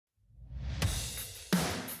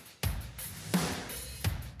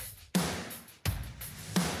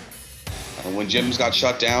when gyms got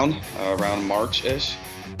shut down around March-ish,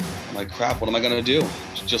 I'm like, crap, what am I gonna do?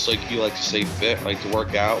 Just like you like to stay fit, I like to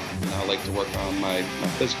work out, I like to work on my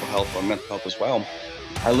physical health or mental health as well.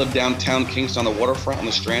 I live downtown Kingston on the waterfront on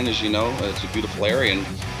the Strand, as you know. It's a beautiful area, and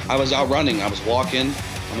I was out running, I was walking.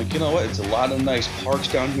 I'm like, you know what, it's a lot of nice parks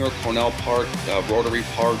down here, Cornell Park, Rotary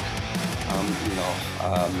Park,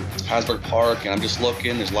 Hasburg Park, and I'm just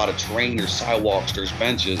looking, there's a lot of terrain, there's sidewalks, there's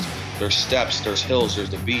benches, there's steps, there's hills, there's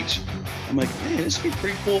the beach. I'm like, man, this would be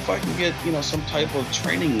pretty cool if I can get, some type of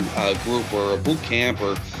training group or a boot camp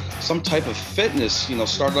or some type of fitness,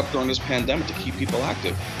 started up during this pandemic to keep people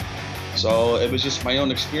active. So it was just my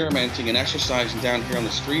own experimenting and exercising down here on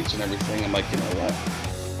the streets and everything. I'm like, you know what?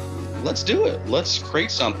 Let's do it. Let's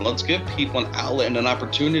create something. Let's give people an outlet and an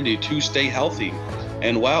opportunity to stay healthy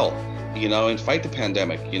and well, and fight the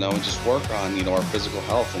pandemic, and just work on, our physical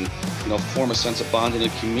health and, form a sense of bond in the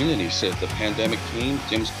community. So if the pandemic came,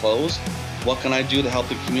 gyms closed, what can I do to help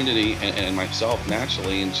the community and myself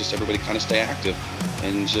naturally, and just everybody kind of stay active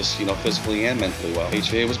and just, physically and mentally well.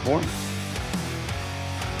 HVA was born.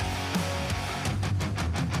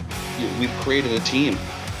 We've created a team.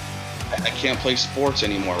 I can't play sports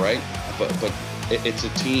anymore, right? But it's a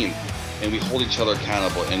team, and we hold each other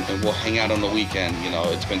accountable, and we'll hang out on the weekend.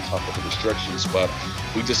 It's been tough with the restrictions, but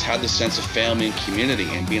we just had this sense of family and community,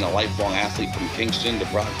 and being a lifelong athlete from Kingston to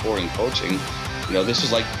Brockport and coaching, this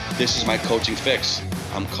is my coaching fix.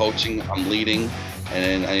 I'm coaching, I'm leading,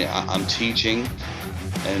 and I'm teaching,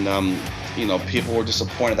 and people were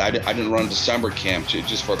disappointed that I didn't run December camp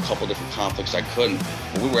just for a couple different conflicts I couldn't.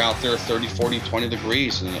 But we were out there 30, 40, 20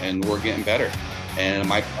 degrees, and we're getting better. And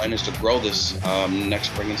my plan is to grow this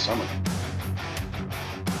next spring and summer.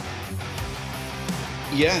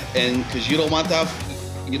 Yeah, and because you don't want that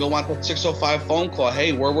 605 phone call.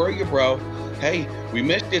 Hey, where were you, bro? Hey, we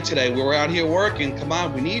missed you today. We were out here working. Come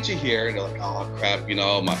on, we need you here. And they're like, oh crap,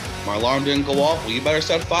 my alarm didn't go off. Well, you better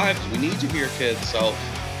set 5 because we need you here, kid. So.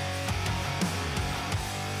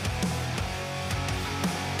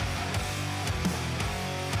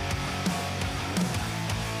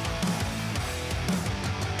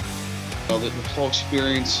 The whole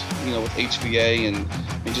experience, with HVA and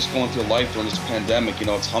just going through life during this pandemic,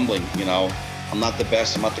 it's humbling. I'm not the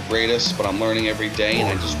best, I'm not the greatest, but I'm learning every day, and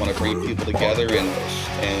I just want to bring people together and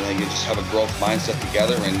you just have a growth mindset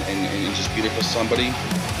together and just be there for somebody,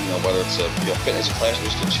 whether it's a fitness class or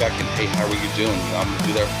just to check and, hey, how are you doing? I'm going to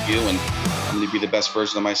be there for you, and I'm going to be the best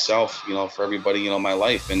version of myself, for everybody, in my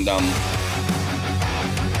life. And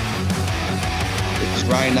this is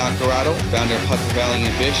Ryan Nacarado, founder of Hudson Valley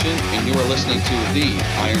Ambition, and you are listening to the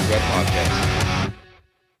Iron Dread Podcast.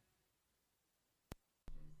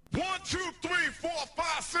 1, 2, 3, 4,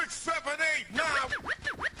 5, 6, 7, 8, 9. 1,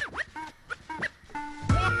 2, 3,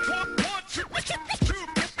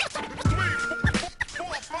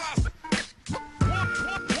 4, 5.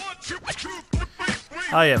 1, 2, 3.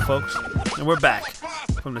 Hi, yeah, folks, and we're back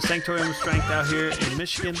from the Sanctorium of Strength out here in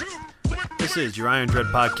Michigan. This is your Iron Dread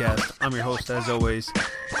Podcast. I'm your host, as always,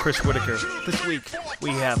 Chris Whitaker. This week, we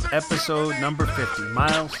have episode number 50,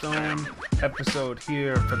 milestone episode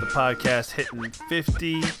here for the podcast, hitting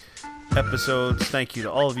 50 episodes. Thank you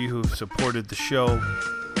to all of you who've supported the show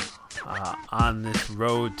on this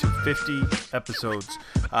road to 50 episodes.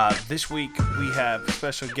 This week, we have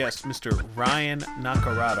special guest, Mr. Ryan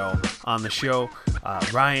Nacarado, on the show.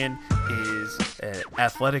 Ryan is an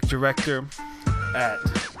athletic director at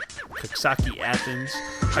Coxsackie Athens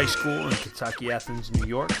High School in Coxsackie Athens, New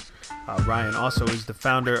York. Ryan also is the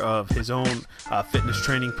founder of his own fitness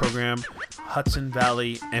training program, Hudson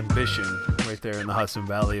Valley Ambition, right there in the Hudson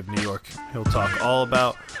Valley of New York. He'll talk all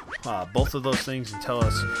about both of those things and tell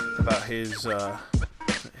us about his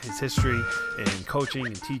history in coaching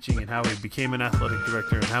and teaching and how he became an athletic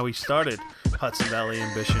director and how he started Hudson Valley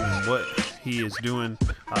Ambition and what he is doing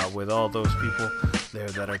with all those people there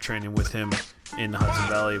that are training with him in the Hudson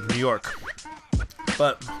Valley of New York.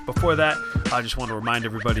 But before that, I just want to remind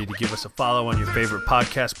everybody to give us a follow on your favorite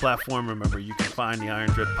podcast platform. Remember, you can find the Iron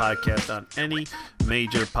Dread Podcast on any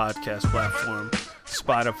major podcast platform: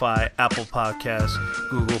 Spotify, Apple Podcasts,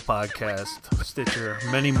 Google Podcasts, Stitcher,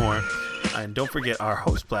 many more. And don't forget our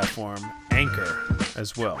host platform, Anchor,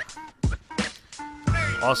 as well.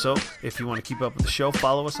 Also, if you want to keep up with the show,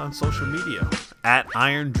 follow us on social media at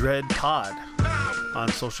Iron Dread Pod. On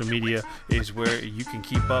social media is where you can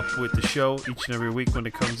keep up with the show each and every week when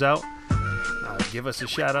it comes out. Give us a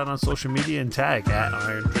shout out on social media and tag at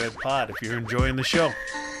Iron Dread Pod if you're enjoying the show.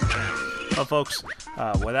 Well, folks,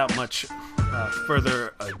 without much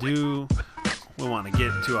further ado, we want to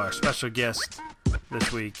get to our special guest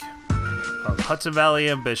this week of Hudson Valley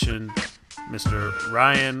Ambition, Mr.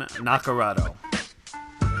 Ryan Nacarado.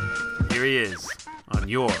 Here he is on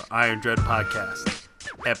your Iron Dread Podcast,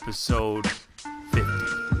 episode 50.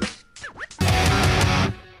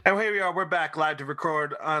 And here we are. We're back live to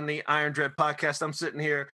record on the Iron Dread Podcast. I'm sitting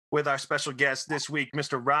here with our special guest this week,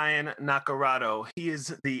 Mr. Ryan Nacarado. He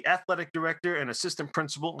is the athletic director and assistant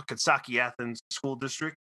principal of Coxsackie Athens School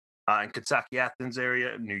District in Coxsackie Athens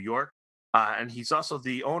area, New York. And he's also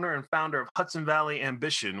the owner and founder of Hudson Valley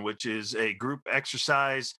Ambition, which is a group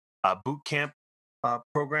exercise boot camp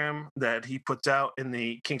program that he puts out in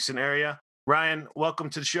the Kingston area. Ryan, welcome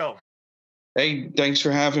to the show. Hey, thanks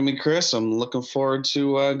for having me, Chris. I'm looking forward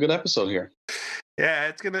to a good episode here. Yeah,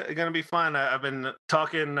 it's gonna be fun. I've been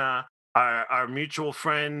talking our mutual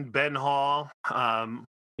friend Ben Hall,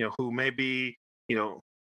 who may be,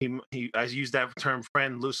 I use that term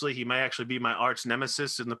friend loosely. He may actually be my arch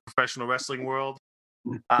nemesis in the professional wrestling world.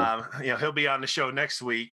 He'll be on the show next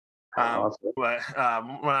week. Awesome. But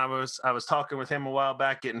when I was talking with him a while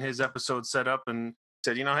back, getting his episode set up, and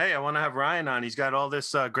said, hey, I want to have Ryan on. He's got all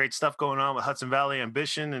this great stuff going on with Hudson Valley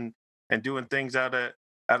Ambition and doing things out at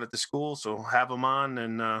the school. So have him on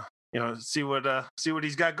and see what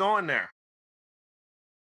he's got going there.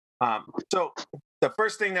 So the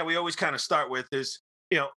first thing that we always kind of start with is,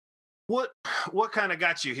 what kind of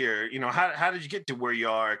got you here? How did you get to where you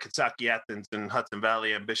are at Coxsackie Athens and Hudson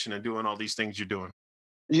Valley Ambition and doing all these things you're doing?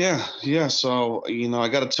 Yeah. So, I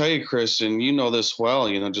got to tell you, Chris, and you know this well,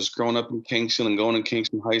 just growing up in Kingston and going to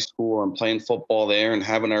Kingston High School and playing football there and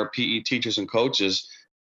having our PE teachers and coaches,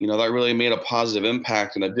 that really made a positive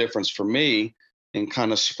impact and a difference for me and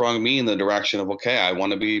kind of sprung me in the direction of, okay, I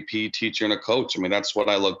want to be a PE teacher and a coach. I mean, that's what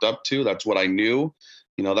I looked up to. That's what I knew.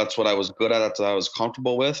 That's what I was good at. That's what I was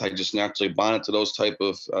comfortable with. I just naturally bonded to those type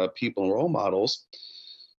of people and role models.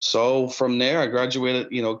 So from there, I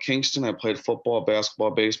graduated, Kingston. I played football,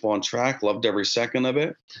 basketball, baseball, and track. Loved every second of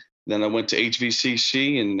it. Then I went to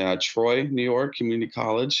HVCC in Troy, New York, Community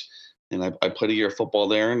College. And I played a year of football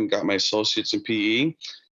there and got my associates in PE.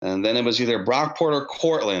 And then it was either Brockport or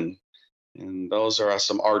Cortland. And those are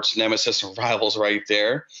some arch nemesis and rivals right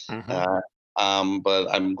there. Mm-hmm.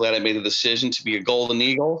 But I'm glad I made the decision to be a Golden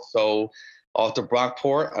Eagle. So off to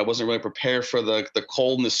Brockport, I wasn't really prepared for the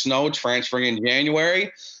cold and the snow transferring in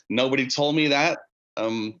January. Nobody told me that.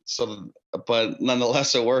 But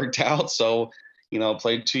nonetheless, it worked out. So,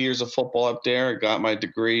 played 2 years of football up there, got my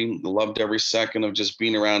degree, loved every second of just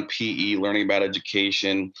being around PE, learning about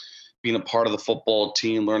education, being a part of the football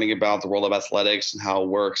team, learning about the world of athletics and how it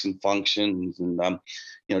works and functions, and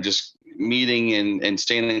just meeting and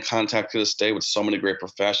staying in contact to this day with so many great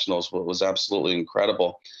professionals was absolutely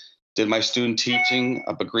incredible. Did my student teaching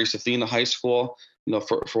up at Grace Athena High School,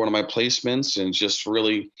 for one of my placements, and just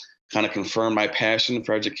really kind of confirmed my passion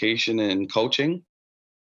for education and coaching.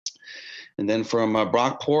 And then from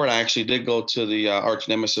Brockport, I actually did go to the arch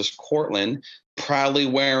nemesis Cortland, proudly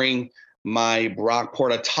wearing my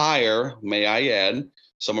Brockport attire, may I add.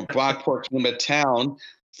 So when Brockport came to town,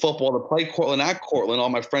 football to play Cortland at Cortland, all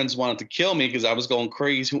my friends wanted to kill me because I was going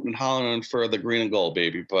crazy, hooting and hollering for the green and gold,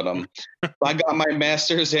 baby. But I got my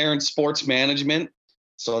master's there in sports management.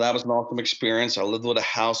 So that was an awesome experience. I lived with a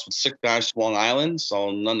house with 6 guys from Long Island.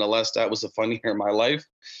 So nonetheless, that was a fun year in my life.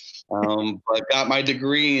 But got my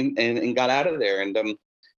degree and got out of there and,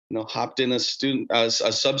 hopped in a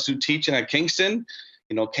substitute teaching at Kingston,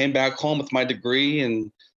 came back home with my degree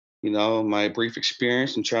and, my brief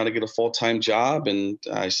experience and trying to get a full-time job. And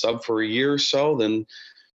I subbed for a year or so, then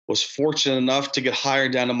was fortunate enough to get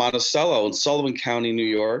hired down to Monticello in Sullivan County, New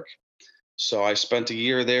York. So I spent a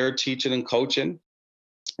year there teaching and coaching.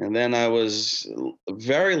 And then I was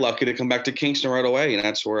very lucky to come back to Kingston right away. And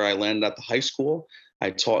that's where I landed at the high school.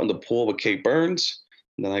 I taught in the pool with Kate Burns.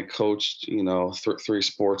 And then I coached, 3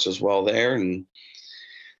 sports as well there. And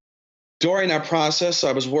during that process,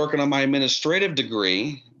 I was working on my administrative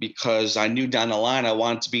degree because I knew down the line I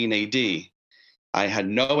wanted to be an AD. I had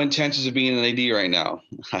no intentions of being an AD right now.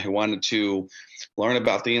 I wanted to learn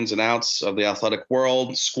about the ins and outs of the athletic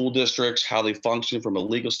world, school districts, how they function from a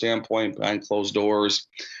legal standpoint, behind closed doors,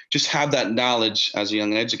 just have that knowledge as a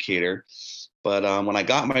young educator. But when I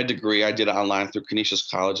got my degree, I did it online through Canisius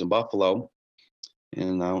College in Buffalo.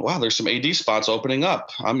 And wow, there's some AD spots opening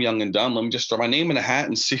up. I'm young and dumb. Let me just throw my name in a hat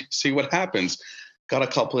and see what happens. Got a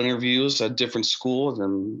couple interviews at different schools,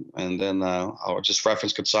 and then I'll just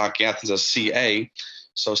reference Coxsackie Athens as CA.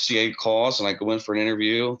 So CA calls, and I go in for an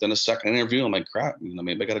interview. Then a second interview, I'm like, crap,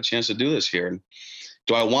 maybe I got a chance to do this here. And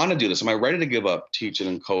do I want to do this? Am I ready to give up teaching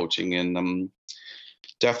and coaching? And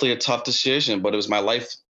definitely a tough decision, but it was my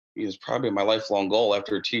life is probably my lifelong goal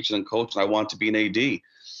after teaching and coaching. I want to be an AD.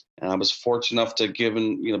 And I was fortunate enough to be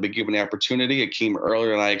given the opportunity. It came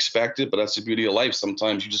earlier than I expected, but that's the beauty of life.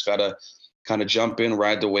 Sometimes you just gotta kind of jump in,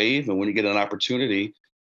 ride the wave, and when you get an opportunity,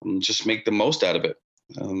 just make the most out of it.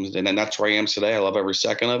 And then that's where I am today. I love every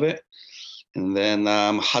second of it. And then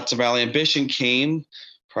Hudson Valley Ambition came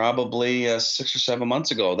probably 6 or 7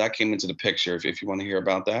 months ago. That came into the picture. If you want to hear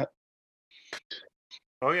about that.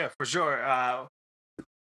 Oh yeah, for sure.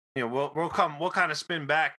 We'll kind of spin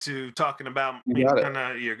back to talking about You got it. kind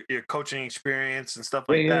of your coaching experience and stuff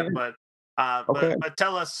Yeah, like yeah, that. yeah. But Okay.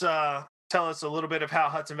 tell us a little bit of how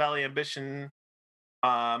Hudson Valley Ambition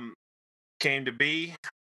um, came to be.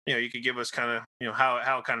 You could give us kind of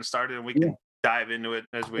how it kind of started, and we Yeah. can dive into it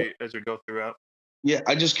as we go throughout. Yeah,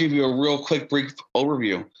 I just give you a real quick, brief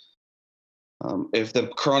overview. If the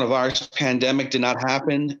coronavirus pandemic did not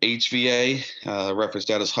happen, HVA, referenced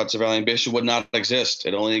that as Hudson Valley Ambition, would not exist.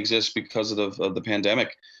 It only exists because of the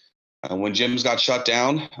pandemic. When gyms got shut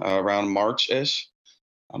down around March-ish,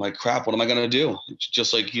 I'm like, crap, what am I going to do?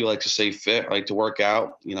 Just like you like to stay fit, I like to work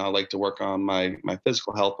out. I like to work on my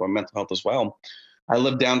physical health, my mental health as well. I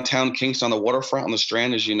live downtown Kingston on the waterfront on the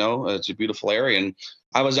Strand, as you know. It's a beautiful area. And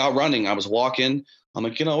I was out running. I was walking. I'm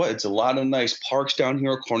like, you know what? It's a lot of nice parks down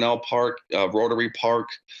here. Cornell Park, Rotary Park,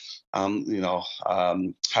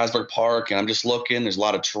 Hasburg Park. And I'm just looking. There's a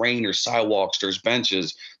lot of terrain. There's sidewalks. There's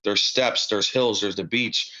benches. There's steps. There's hills. There's the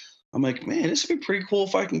beach. I'm like, man, this would be pretty cool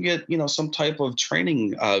if I can get, some type of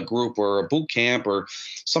training group or a boot camp or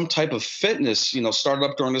some type of fitness, started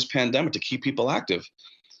up during this pandemic to keep people active.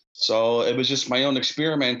 So it was just my own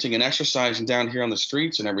experimenting and exercising down here on the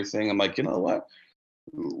streets and everything. I'm like, you know what?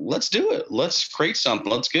 Let's do it. Let's create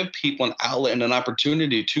something. Let's give people an outlet and an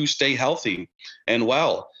opportunity to stay healthy and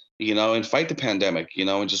well, and fight the pandemic,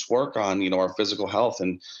 and just work on, our physical health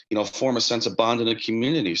and, form a sense of bond in the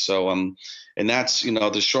community. So, and that's,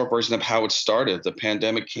 the short version of how it started. The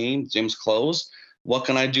pandemic came, gyms closed. What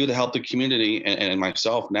can I do to help the community and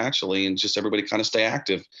myself naturally, and just everybody kind of stay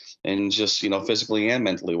active and just, physically and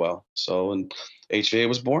mentally well. So, and HVA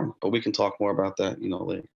was born, but we can talk more about that,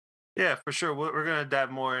 later. Yeah, for sure. We're gonna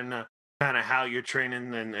dive more into kind of how you're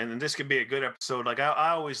training, and this could be a good episode. Like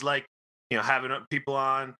I always like having people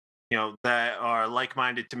on that are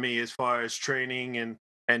like-minded to me as far as training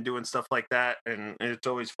and doing stuff like that, and it's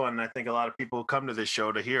always fun. I think a lot of people come to this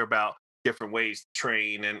show to hear about different ways to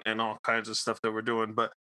train and all kinds of stuff that we're doing.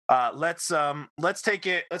 But let's take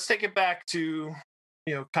it back to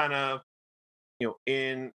kind of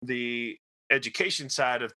in the education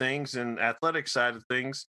side of things and athletic side of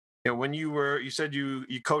things. When you said you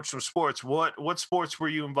coached some sports. What sports were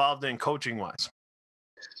you involved in coaching wise?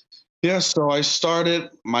 Yeah, so I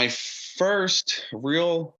started my first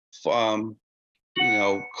real,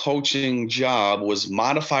 coaching job was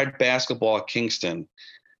modified basketball at Kingston.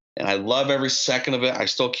 And I love every second of it. I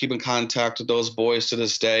still keep in contact with those boys to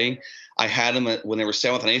this day. I had them when they were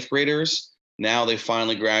 7th and 8th graders. Now they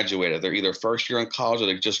finally graduated. They're either first year in college or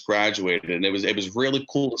they just graduated. And it was really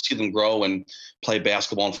cool to see them grow and play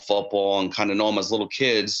basketball and football and kind of know them as little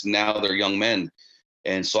kids. Now they're young men.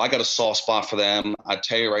 And so I got a soft spot for them. I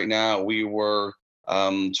tell you right now, we were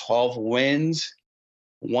 12 wins,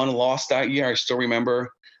 1 loss that year. I still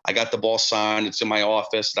remember. I got the ball signed. It's in my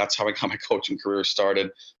office. That's how I got my coaching career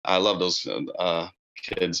started. I love those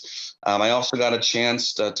kids. I also got a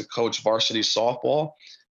chance to coach varsity softball.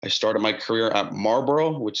 I started my career at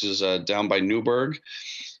Marlboro, which is down by Newburgh.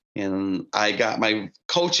 And I got my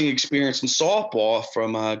coaching experience in softball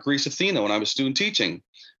from Greece Athena when I was student teaching.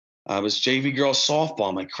 I was JV girls softball.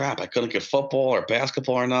 I'm like, crap, I couldn't get football or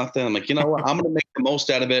basketball or nothing. I'm like, you know what? I'm going to make the most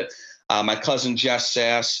out of it. My cousin Jess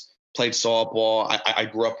Sass played softball. I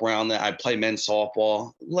grew up around that. I played men's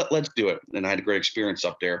softball. Let's do it. And I had a great experience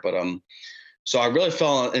up there. But so I really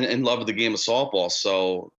fell in love with the game of softball.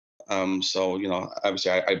 So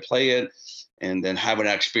obviously I play it, and then having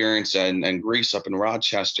that experience and Greece up in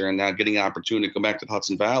Rochester, and now getting an opportunity to go back to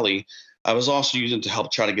Hudson Valley. I was also using to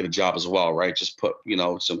help try to get a job as well, right? Just put,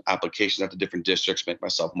 some applications at the different districts, make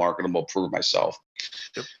myself marketable, prove myself.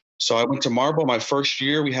 Yep. So I went to Marlboro my first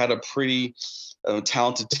year. We had a pretty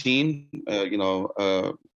talented team,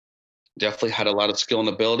 definitely had a lot of skill and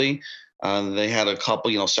ability. They had a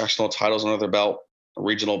couple, sectional titles under their belt,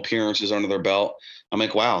 regional appearances under their belt. I'm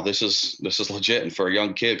like, wow, this is legit. And for a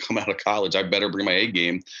young kid coming out of college, I better bring my A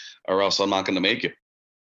game or else I'm not going to make it.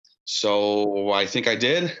 So I think I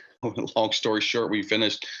did. Long story short, we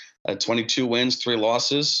finished at 22 wins, 3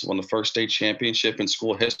 losses, won the first state championship in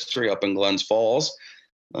school history up in Glens Falls.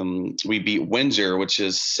 We beat Windsor, which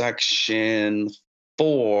is Section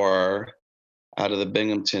 4 out of the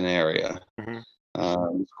Binghamton area. Mm-hmm.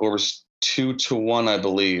 The score was 2-1, I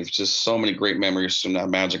believe. Just so many great memories from that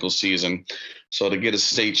magical season. So to get a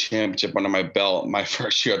state championship under my belt, my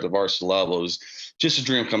first year at the varsity level was just a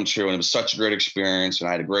dream come true. And it was such a great experience. And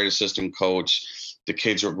I had a great assistant coach. The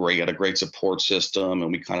kids were great, had a great support system,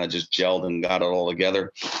 and we kind of just gelled and got it all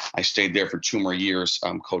together. I stayed there for 2 more years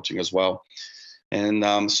coaching as well.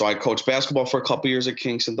 And so I coached basketball for a couple years at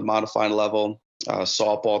Kingston, the modified level,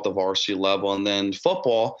 softball at the varsity level, and then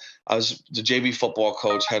football. I was the JV football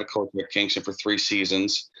coach, head coach at Kingston for 3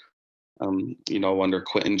 seasons, under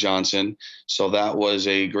Quentin Johnson. So that was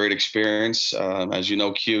a great experience. As you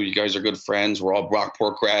know, Q, you guys are good friends. We're all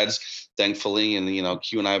Brockport grads, thankfully. And,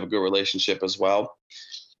 Q and I have a good relationship as well.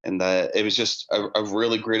 And it was just a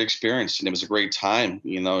really great experience. And it was a great time,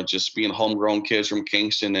 just being homegrown kids from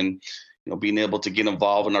Kingston and, being able to get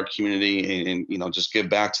involved in our community and just give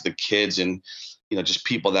back to the kids and, just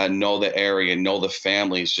people that know the area, know the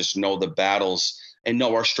families, just know the battles and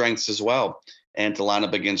know our strengths as well. And to line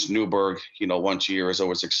up against Newburgh, once a year is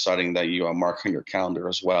always exciting that you mark on your calendar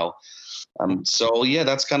as well. So yeah,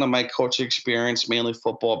 that's kind of my coaching experience, mainly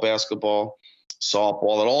football, basketball,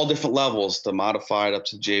 softball at all different levels, the modified up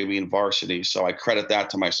to JV and varsity. So I credit that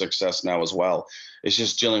to my success now as well. It's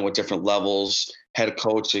just dealing with different levels, head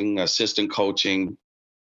coaching, assistant coaching,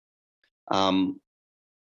 and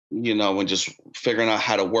just figuring out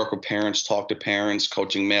how to work with parents, talk to parents,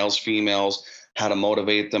 coaching males, females, how to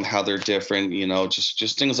motivate them, how they're different,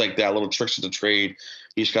 just things like that, little tricks of the trade.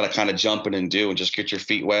 You just got to kind of jump in and do and just get your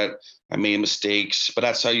feet wet. I made mistakes, but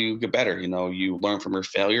that's how you get better. You learn from your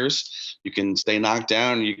failures. You can stay knocked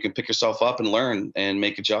down. You can pick yourself up and learn and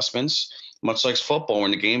make adjustments. Much like football,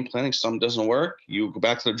 when the game planning, something doesn't work, you go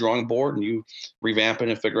back to the drawing board and you revamp it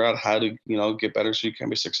and figure out how to, get better so you can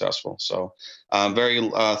be successful. So I'm very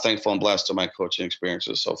thankful and blessed to my coaching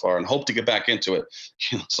experiences so far and hope to get back into it,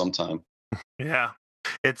 sometime. Yeah.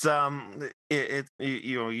 It's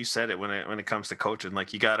you said it when it comes to coaching,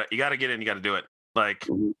 like you gotta get in, you gotta do it. Like,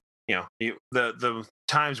 Mhm. The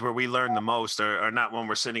times where we learn the most are not when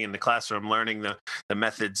we're sitting in the classroom learning the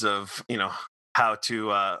methods of, how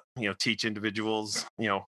to teach individuals,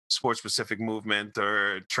 sport specific movement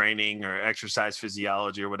or training or exercise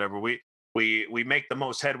physiology or whatever. We make the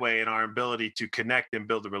most headway in our ability to connect and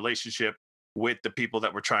build a relationship with the people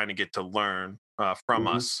that we're trying to get to learn from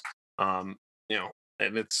Mhm. us. Um,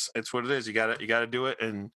 and it's what it is. You gotta do it.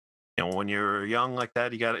 And when you're young like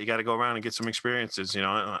that, you gotta go around and get some experiences.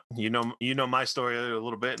 You know my story a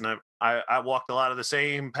little bit, and I walked a lot of the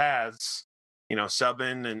same paths.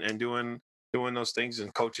 Subbing and doing those things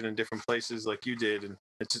and coaching in different places like you did. And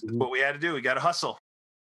it's Mhm. what we had to do. We got to hustle.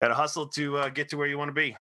 Got to hustle to get to where you want to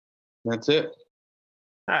be. That's it.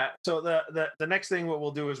 All right. So the next thing what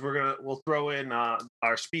we'll do is we'll throw in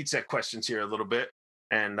our speed set questions here a little bit,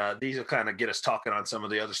 and these will kind of get us talking on some of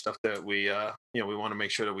the other stuff that we want to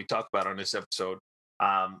make sure that we talk about on this episode.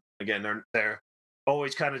 Again, they're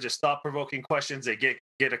always kind of just thought provoking questions. They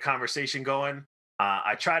get a conversation going.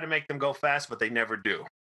 I try to make them go fast, but they never do.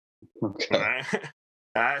 All Okay. right.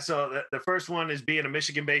 All right. So the first one is being a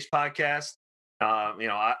Michigan-based podcast.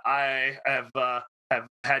 I have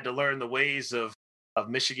had to learn the ways of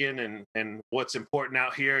Michigan and what's important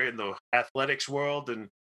out here in the athletics world. And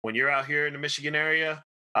when you're out here in the Michigan area,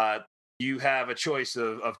 you have a choice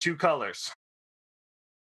of two colors: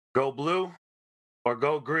 go blue or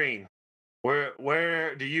go green.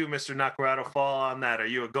 Where do you, Mr. Nakarado, fall on that? Are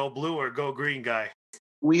you a go blue or go green guy?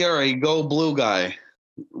 We are a go blue guy.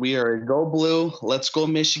 We are a go blue. Let's go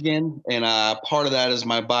Michigan. And part of that is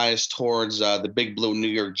my bias towards the big blue New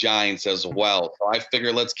York Giants as well. So I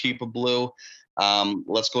figure let's keep it blue.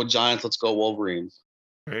 Let's go Giants. Let's go Wolverines.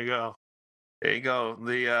 There you go. There you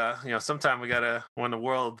go. Sometime we gotta, when the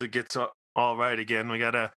world gets all right again, we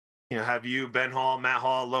gotta, have you, Ben Hall, Matt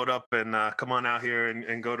Hall, load up and come on out here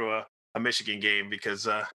and go to a Michigan game, because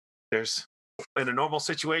there's, in a normal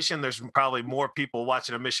situation, there's probably more people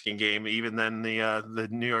watching a Michigan game even than the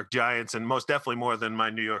New York Giants, and most definitely more than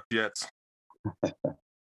my New York Jets.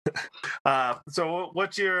 So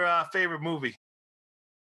what's your favorite movie?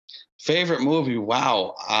 Favorite movie?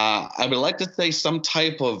 Wow. I would like to say some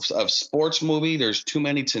type of sports movie. There's too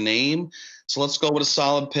many to name. So let's go with a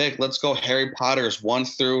solid pick. Let's go Harry Potter's 1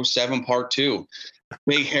 through 7 part 2.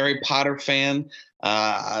 Big Harry Potter fan.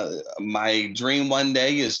 My dream one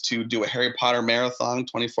day is to do a Harry Potter marathon,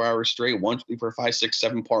 24 hours straight, 1, 2, 3, 4, 5, 6,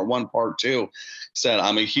 7, part 1, part 2. Said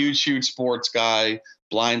I'm a huge sports guy.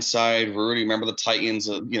 Blindside, Rudy, remember the Titans,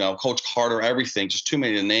 Coach Carter, everything. Just too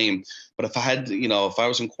many to name. But if I had, if I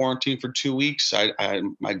was in quarantine for 2 weeks,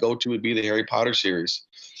 my go-to would be the Harry Potter series.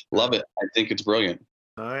 Love it. I think it's brilliant.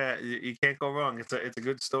 Oh yeah, you can't go wrong. It's a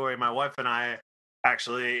good story. My wife and I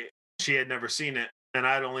actually, she had never seen it, and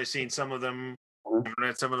I'd only seen some of them,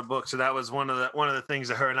 read some of the books. So that was one of the things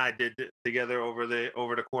that her and I did together over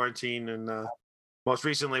the quarantine. And most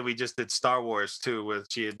recently, we just did Star Wars too, which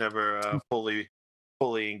she had never fully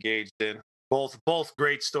engaged in. Both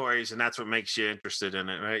great stories, and that's what makes you interested in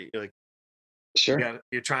it, right? Like Sure.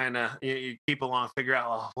 you're trying to you keep along, figure out,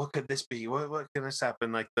 oh, what could this be? What can this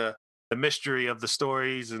happen? Like the mystery of the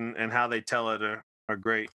stories and how they tell it are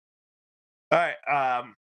great. All right,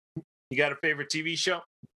 you got a favorite TV show?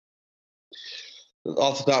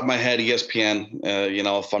 Off the top of my head, ESPN.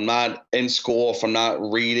 If I'm not in school, if I'm not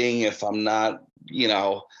reading, if I'm not,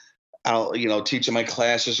 out, teaching my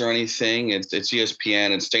classes or anything, it's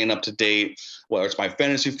ESPN and staying up to date. Whether it's my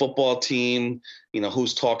fantasy football team,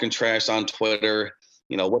 who's talking trash on Twitter,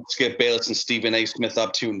 what Skip Bayless and Stephen A. Smith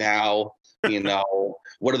up to now.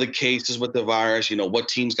 What are the cases with the virus? What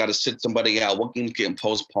team's got to sit somebody out? What games getting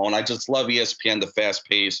postponed? I just love ESPN, the fast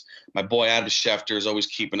pace. My boy Adam Schefter is always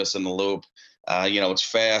keeping us in the loop. It's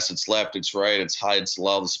fast, it's left, it's right, it's high, it's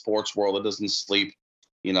low. The sports world, it doesn't sleep.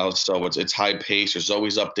 So it's high pace. There's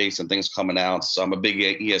always updates and things coming out. So I'm a big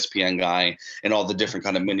ESPN guy and all the different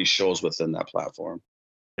kind of mini shows within that platform.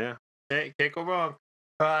 Yeah, hey, can't go wrong.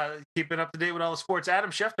 Keeping up to date with all the sports.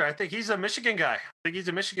 Adam Schefter, I think he's a Michigan guy. I think he's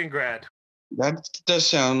a Michigan grad. That does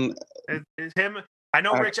sound. It's him. I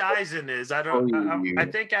know Rich Eisen is. I don't. I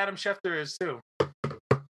think Adam Schefter is too.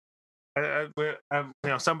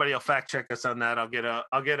 Somebody will fact check us on that. I'll get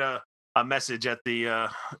a message at the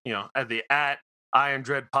at the Iron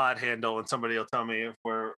Dread Pod handle, and somebody will tell me if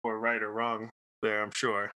we're right or wrong there. I'm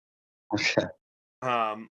sure. Okay.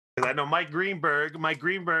 Because I know Mike Greenberg. Mike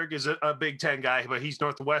Greenberg is a Big Ten guy, but he's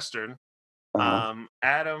Northwestern.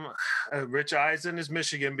 Adam Rich Eisen is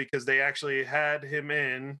Michigan because they actually had him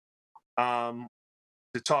in to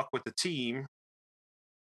talk with the team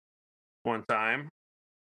one time,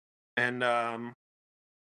 and I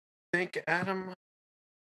think Adam.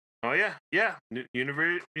 Oh yeah,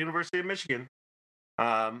 University of Michigan.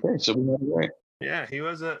 So we have it right. Yeah,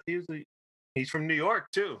 he's from New York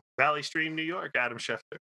too, Valley Stream, New York. Adam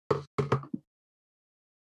Schefter.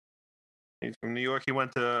 He's from New York. He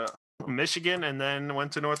went to Michigan and then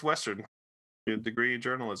went to Northwestern, a degree in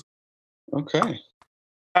journalism. Okay.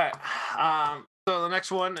 All right. So the next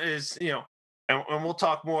one is, and we'll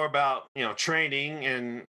talk more about, training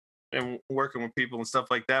and working with people and stuff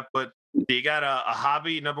like that. But do you got a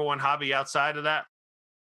hobby, number one hobby outside of that?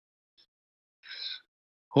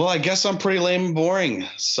 Well, I guess I'm pretty lame and boring.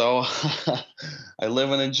 So I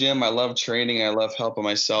live in a gym. I love training. I love helping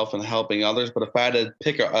myself and helping others. But if I had to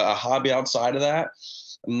pick a hobby outside of that,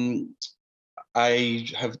 I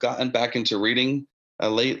have gotten back into reading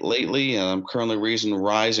lately. I'm currently reading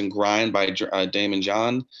Rise and Grind by Damon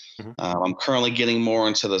John. Mm-hmm. I'm currently getting more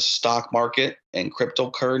into the stock market and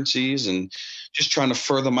cryptocurrencies and just trying to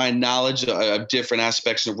further my knowledge of different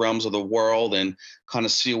aspects and realms of the world and kind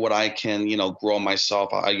of see what I can, grow myself.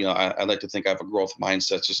 I like to think I have a growth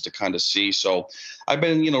mindset just to kind of see. So I've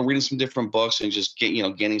been, reading some different books and just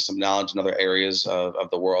gaining some knowledge in other areas of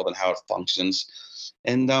the world and how it functions.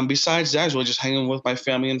 And besides that, really just hanging with my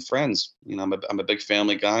family and friends. I'm a big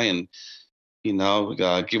family guy, and given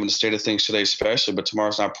the state of things today, especially, but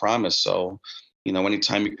tomorrow's not promised. So,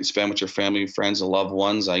 anytime you can spend with your family, friends, and loved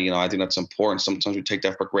ones, I think that's important. Sometimes we take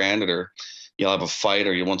that for granted, or you'll have a fight,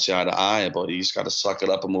 or you won't see eye to eye, but you just got to suck it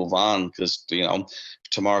up and move on because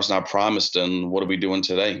tomorrow's not promised. And what are we doing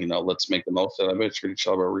today? Let's make the most of it, treat each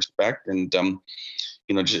other with respect, and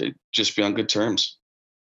just be on good terms.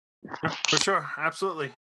 For sure,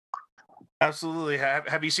 absolutely.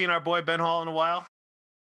 Have you seen our boy Ben Hall in a while?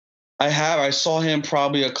 I have. I saw him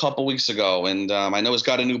probably a couple weeks ago, and I know he's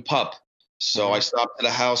got a new pup. So I stopped at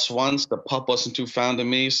the house once. The pup wasn't too fond of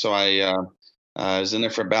me, so I was in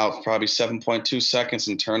there for about probably 7.2 seconds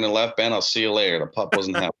and turned and left. Ben, I'll see you later. The pup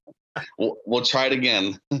wasn't happy. We'll try it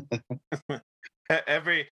again.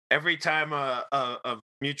 Every time a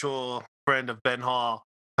mutual friend of Ben Hall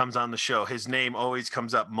comes on the show, his name always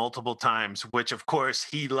comes up multiple times, which of course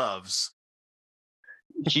he loves.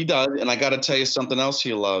 He does, and I got to tell you something else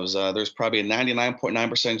he loves. There's probably a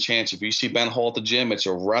 99.9% chance if you see Ben Hall at the gym, it's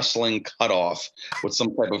a wrestling cutoff with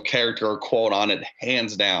some type of character or quote on it,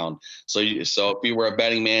 hands down. So if you were a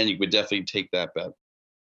betting man, you would definitely take that bet.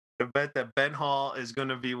 I bet that Ben Hall is going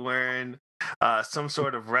to be wearing some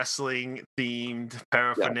sort of wrestling themed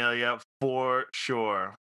paraphernalia for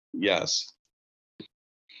sure. Yes.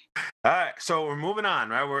 All right, so we're moving on,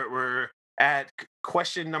 right? We're at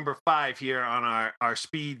question number 5 here on our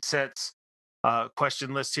speed sets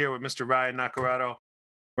question list here with Mr. Ryan Nacarado.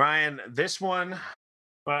 Ryan, this one,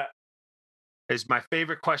 is my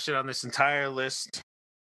favorite question on this entire list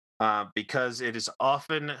because it is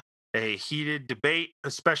often a heated debate,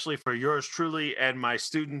 especially for yours truly and my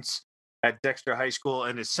students at Dexter High School.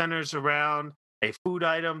 And it centers around a food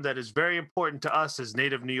item that is very important to us as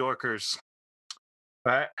native New Yorkers.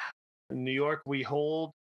 Right? In New York, we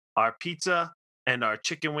hold our pizza and our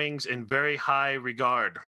chicken wings in very high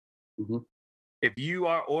regard. Mhm. If you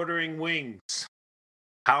are ordering wings,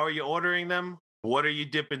 how are you ordering them? What are you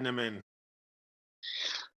dipping them in?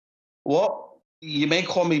 Well, you may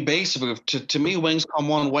call me basic, but to me, wings come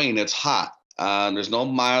one way, and it's hot. There's no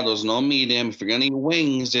mild, there's no medium. If you're gonna eat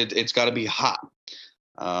wings, it's got to be hot.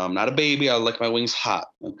 Not a baby. I like my wings hot.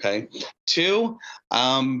 Okay. Two,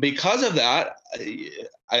 because of that,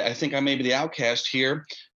 I think I may be the outcast here.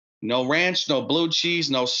 No ranch, no blue cheese,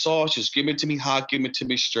 no sauce. Just give it to me hot. Give it to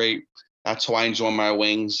me straight. That's how I enjoy my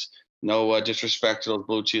wings. No disrespect to those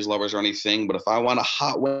blue cheese lovers or anything, but if I want a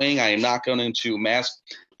hot wing, I am not going to mask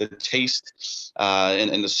the taste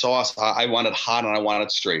and the sauce. I want it hot and I want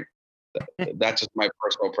it straight. That's just my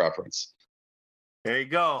personal preference. There you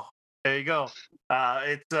go. There you go.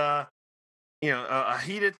 It's a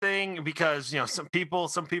heated thing because some people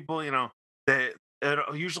they it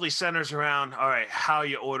usually centers around, all right, how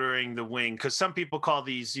you ordering the wing, because some people call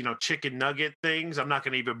these chicken nugget things. I'm not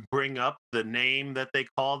going to even bring up the name that they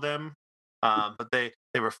call them, but they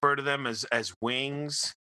refer to them as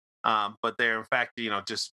wings, but they're in fact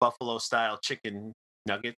just buffalo style chicken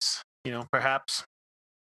nuggets, perhaps.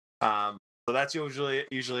 So that's usually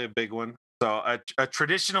a big one. So a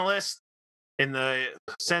traditionalist in the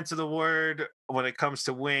sense of the word when it comes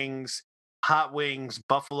to wings, hot wings,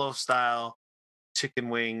 buffalo style chicken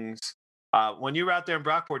wings. When you were out there in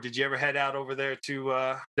Brockport, did you ever head out over there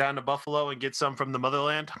to down to Buffalo and get some from the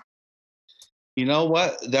motherland? You know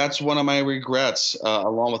what? That's one of my regrets,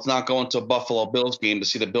 along with not going to a Buffalo Bills game to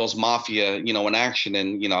see the Bills Mafia, in action.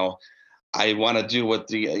 And I want to do what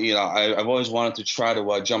I've always wanted to try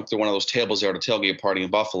to jump through one of those tables there at a tailgate party in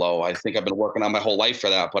Buffalo. I think I've been working on my whole life for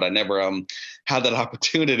that, but I never had that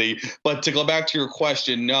opportunity. But to go back to your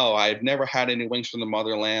question, no, I've never had any wings from the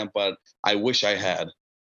motherland, but I wish I had.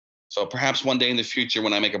 So perhaps one day in the future,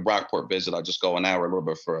 when I make a Brockport visit, I'll just go an hour a little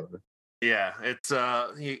bit further. Yeah, it's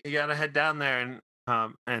you gotta head down there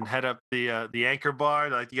and head up the Anchor Bar.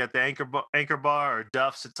 Like you got the Anchor Bar or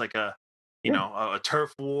Duff's. It's like Yeah. a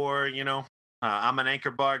turf war. I'm an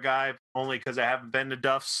Anchor Bar guy only because I haven't been to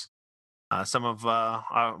Duff's. Some of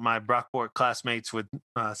my Brockport classmates would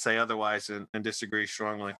say otherwise and disagree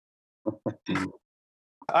strongly. All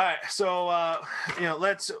right, so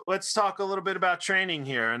let's talk a little bit about training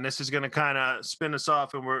here, and this is going to kind of spin us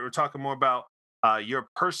off, and we're talking more about your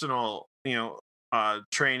personal,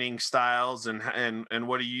 training styles and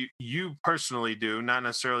what do you personally do, not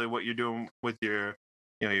necessarily what you're doing with your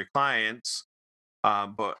clients,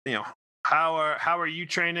 but how are you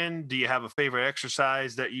training? Do you have a favorite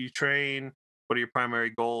exercise that you train? What are your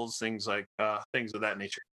primary goals? Things of that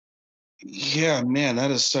nature. Yeah, man,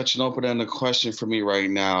 that is such an open-ended question for me right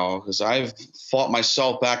now because I've fought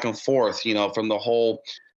myself back and forth, from the whole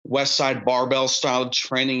West Side barbell style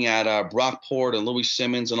training at Brockport and Louis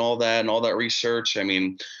Simmons and all that research. I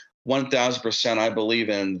mean, 1000% I believe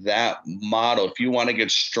in that motto. If you want to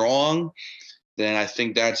get strong, then I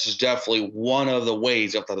think that's definitely one of the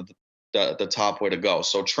ways up the top way to go.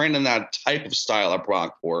 So training that type of style at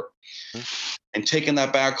Brockport and taking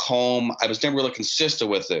that back home, I was never really consistent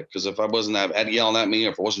with it because if I wasn't at yelling at me,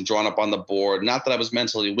 or if I wasn't drawn up on the board, not that I was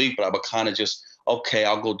mentally weak, but I would kind of just, okay,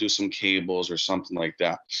 I'll go do some cables or something like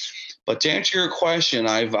that. But to answer your question,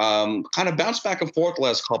 I've kind of bounced back and forth the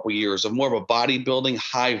last couple of years of more of a bodybuilding,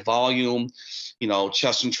 high volume,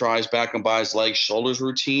 chest and tries, back and bis, legs, shoulders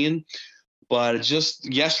routine. But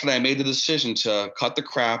just yesterday, I made the decision to cut the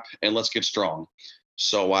crap and let's get strong.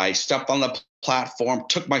 So I stepped on the platform,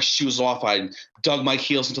 took my shoes off. I dug my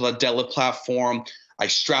heels into the deadlift platform. I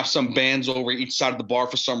strapped some bands over each side of the bar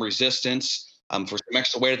for some resistance, for some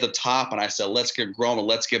extra weight at the top. And I said, let's get growing and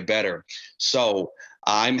let's get better. So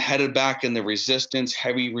I'm headed back in the resistance,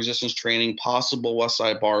 heavy resistance training, possible West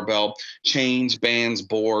Side barbell, chains, bands,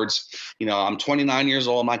 boards. I'm 29 years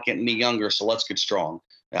old. I'm not getting any younger. So let's get strong.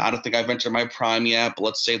 I don't think I've entered my prime yet, but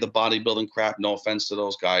let's say the bodybuilding crap, no offense to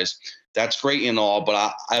those guys. That's great and all,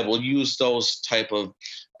 but I will use those type of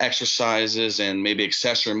exercises and maybe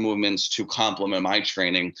accessory movements to complement my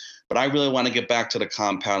training. But I really want to get back to the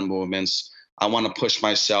compound movements. I want to push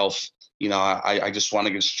myself. I just want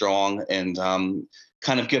to get strong and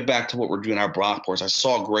kind of get back to what we're doing at Brockports. I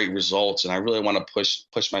saw great results and I really want to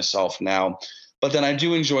push myself now. But then I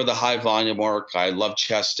do enjoy the high volume work. I love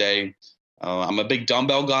chest day. I'm a big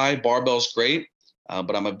dumbbell guy. Barbell's great.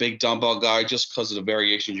 But I'm a big dumbbell guy just because of the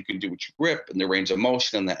variations you can do with your grip and the range of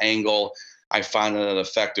motion and the angle. I find it an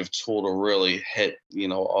effective tool to really hit,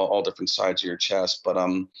 all different sides of your chest. But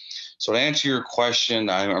so to answer your question,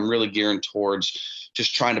 I'm really gearing towards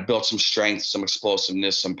just trying to build some strength, some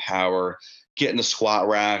explosiveness, some power, get in the squat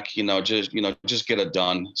rack, just get it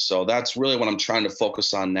done. So that's really what I'm trying to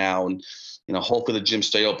focus on now. And hopefully the gym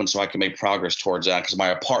stay open so I can make progress towards that, because my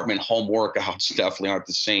apartment home workouts definitely aren't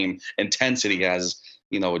the same intensity as,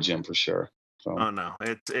 a gym for sure. So. Oh no,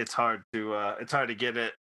 it's hard to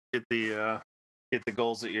get the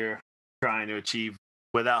goals that you're trying to achieve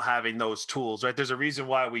without having those tools, right? There's a reason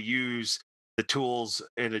why we use the tools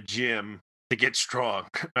in a gym to get strong,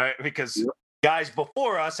 right? Because guys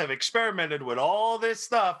before us have experimented with all this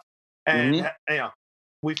stuff, and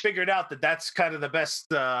we figured out that that's kind of the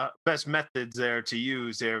best methods there to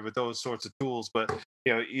use there with those sorts of tools. But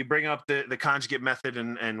you bring up the conjugate method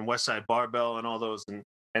and Westside Barbell and all those,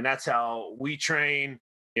 and that's how we train.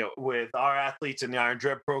 With our athletes in the Iron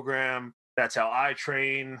Dread program, that's how I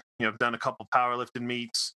train. I've done a couple powerlifting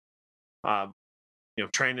meets.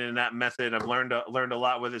 Training in that method, I've learned a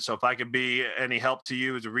lot with it. So if I could be any help to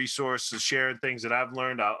you as a resource, sharing things that I've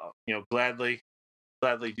learned, I'll gladly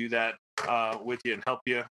do that with you and help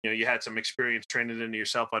you. You had some experience training into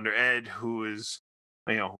yourself under Ed, who is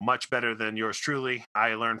much better than yours truly.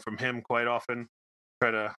 I learn from him quite often.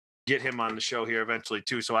 Try to get him on the show here eventually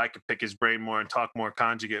too, so I could pick his brain more and talk more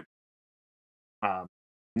conjugate.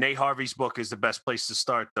 Nate Harvey's book is the best place to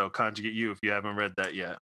start, though. Conjugate You, if you haven't read that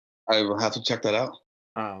yet. I will have to check that out.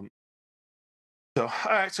 So, all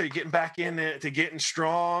right. So you're getting back into getting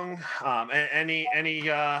strong. Any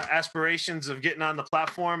aspirations of getting on the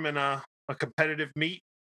platform in a competitive meet?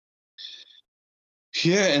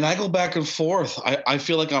 Yeah, and I go back and forth. I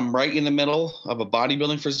feel like I'm right in the middle of a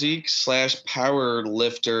bodybuilding physique / power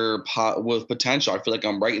lifter with potential. I feel like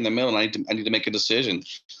I'm right in the middle, and I need to make a decision.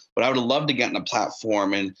 But I would love to get on a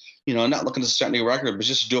platform and, not looking to set any record, but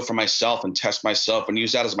just do it for myself and test myself and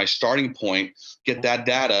use that as my starting point, get that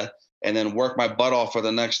data, and then work my butt off for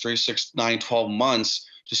the next 3, 6, 9, 12 months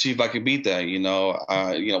to see if I can beat that.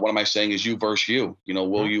 What am I saying is you versus you.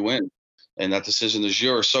 Will you win? And that decision is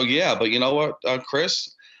yours. So yeah, but you know what,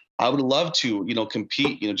 Chris, I would love to,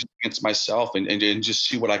 compete, just against myself and just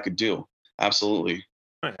see what I could do. Absolutely.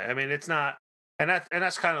 I mean, it's not, and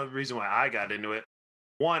that's kind of the reason why I got into it.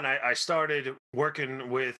 One, I started working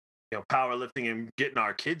with powerlifting and getting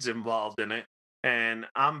our kids involved in it, and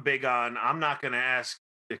I'm big on I'm not going to ask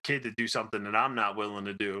the kid to do something that I'm not willing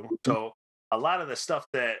to do. So a lot of the stuff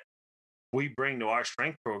that we bring to our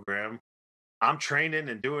strength program, I'm training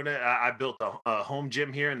and doing it. I built a home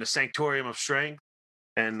gym here in the Sanctorium of Strength,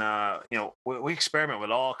 and we experiment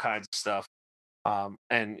with all kinds of stuff.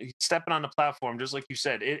 And stepping on the platform, just like you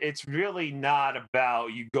said, it's really not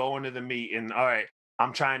about you going to the meet and all right,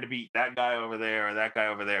 I'm trying to beat that guy over there or that guy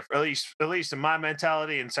over there. At least in my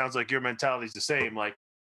mentality, and sounds like your mentality is the same. Like,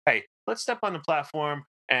 hey, let's step on the platform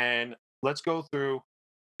and let's go through,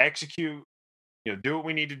 execute, do what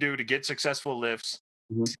we need to do to get successful lifts,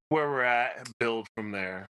 where we're at, build from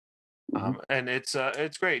there. And it's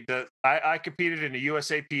great. I competed in the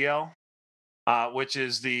USAPL, which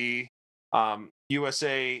is the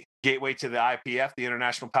USA gateway to the IPF, the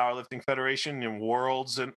International Powerlifting Federation, and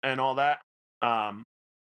Worlds and all that.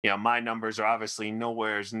 My numbers are obviously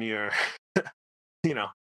nowhere near,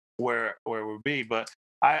 where we'll be, but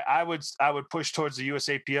I would push towards the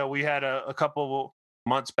USAPL. We had a couple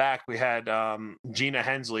months back, we had Gina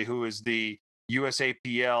Hensley, who is the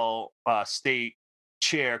USAPL state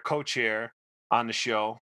co-chair on the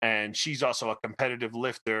show, and she's also a competitive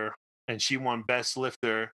lifter, and she won best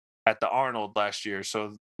lifter at the Arnold last year,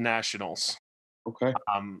 so nationals. Okay.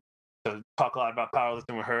 To talk a lot about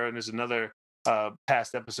powerlifting with her, and there's another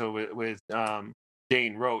past episode with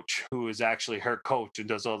Dane Roach, who is actually her coach and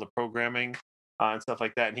does all the programming and stuff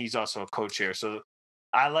like that, and he's also a co-chair. So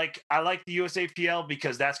I like the USAPL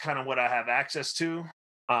because that's kind of what I have access to.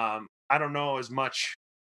 I don't know as much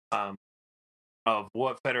of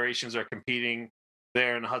what federations are competing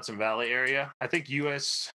there in the Hudson Valley area. I think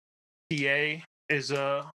USPA is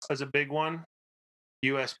a big one,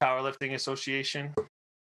 U.S. Powerlifting Association.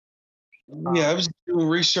 Yeah, I was doing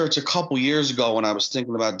research a couple years ago when I was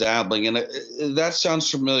thinking about dabbling, and that sounds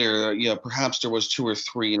familiar. Perhaps there was 2 or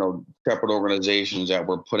 3, separate organizations that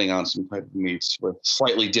were putting on some type of meets with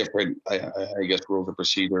slightly different, I guess, rules and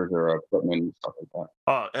procedures or equipment and stuff like that.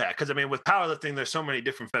 Oh yeah, because I mean, with powerlifting, there's so many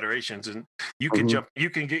different federations, and you can you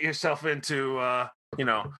can get yourself into,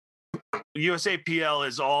 USAPL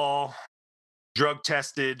is all drug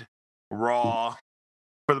tested, raw,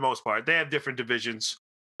 for the most part. They have different divisions.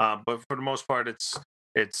 but for the most part, it's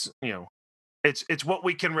it's what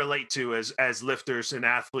we can relate to as lifters and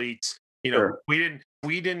athletes. Sure.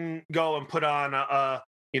 We didn't go and put on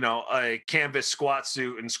a canvas squat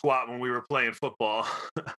suit and squat when we were playing football.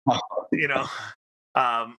 you know,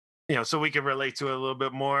 um, so we can relate to it a little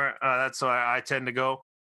bit more. That's why I tend to go.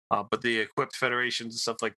 But the equipped federations and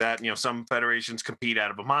stuff like that, some federations compete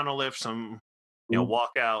out of a monolift, some Mhm.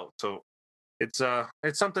 walk out. So it's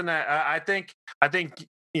something that I think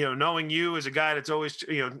knowing you as a guy that's always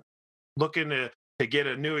looking to get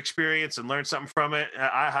a new experience and learn something from it,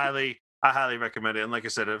 I highly recommend it. And like I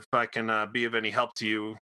said, if I can be of any help to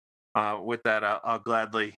you with that, I'll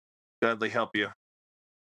gladly help you.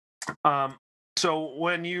 Um, so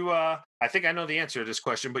when you, I think I know the answer to this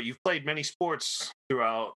question, but you've played many sports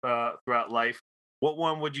throughout life. What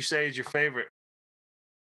one would you say is your favorite?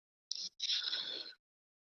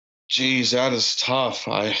 Geez, that is tough.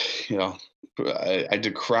 I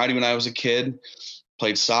did karate when I was a kid,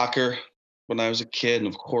 played soccer when I was a kid, and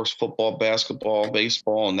of course, football, basketball,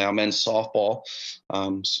 baseball, and now men's softball.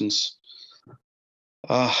 Since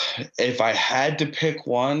uh, if I had to pick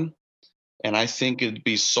one, and I think it'd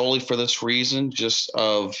be solely for this reason, just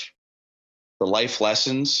of the life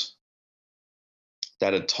lessons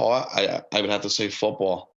that it taught, I would have to say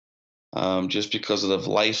football. Just because of the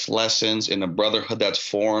life lessons and the brotherhood that's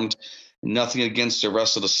formed. Nothing against the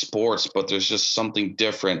rest of the sports, but there's just something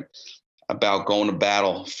different about going to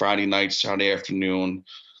battle Friday night, Saturday afternoon,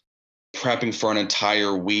 prepping for an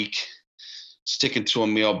entire week, sticking to a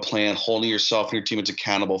meal plan, holding yourself and your teammates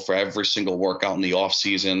accountable for every single workout in the off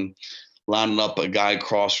season, lining up a guy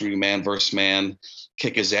across from you, man versus man,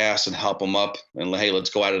 kick his ass and help him up, and hey, let's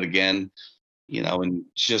go at it again. And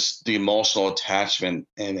just the emotional attachment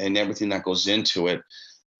and everything that goes into it.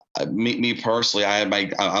 Me personally,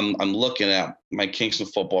 I'm looking at my Kingston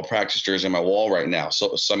football practice jersey on my wall right now.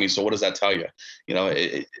 So I mean, so what does that tell you?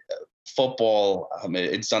 Football,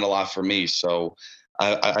 it's done a lot for me. So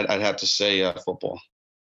I'd have to say football.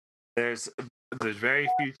 There's there's very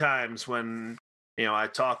few times when I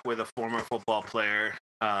talk with a former football player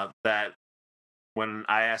that when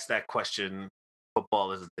I ask that question,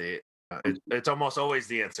 football isn't it's almost always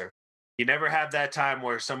the answer. You never have that time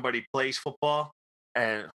where somebody plays football,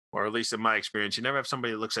 and or at least in my experience, you never have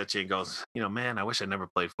somebody that looks at you and goes, man, I wish I never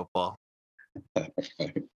played football.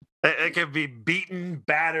 It can be beaten,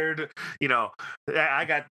 battered. I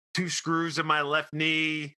got two screws in my left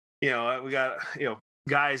knee. We got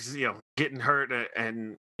guys getting hurt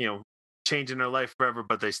and changing their life forever,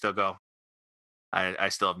 but they still go. I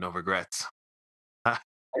still have no regrets.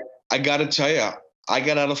 I got to tell you, I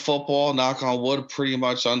got out of football, knock on wood, pretty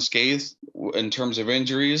much unscathed in terms of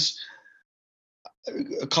injuries.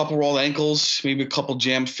 A couple rolled ankles, maybe a couple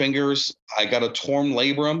jammed fingers. I got a torn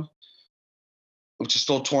labrum, which is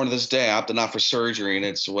still torn to this day. I opted not for surgery, and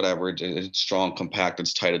it's whatever. It's strong, compact,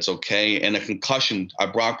 it's tight, it's okay. And a concussion, I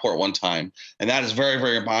Brockport one time, and that is very,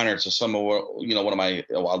 very minor to some of what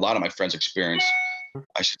a lot of my friends experience,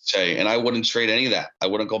 I should say. And I wouldn't trade any of that. I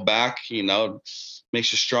wouldn't go back.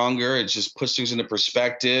 Makes you stronger. It just puts things into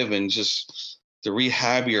perspective, and just the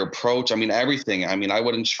rehab, your approach. I mean, everything. I mean, I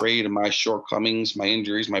wouldn't trade my shortcomings, my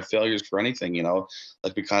injuries, my failures for anything.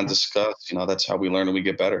 Like we kind of discussed. That's how we learn and we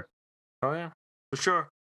get better. Oh yeah, for sure.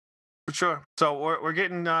 For sure. So we're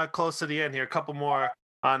getting close to the end here. A couple more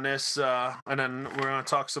on this, and then we're going to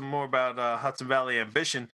talk some more about Hudson Valley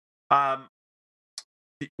Ambition. Now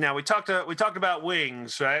we talked about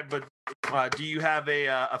wings, right? But do you have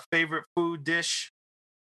a favorite food dish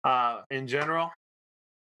in general?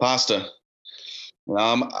 Pasta.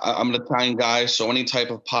 I'm an Italian guy, so any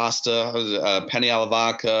type of pasta, penne alla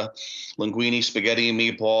vodka, linguine, spaghetti and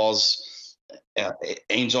meatballs,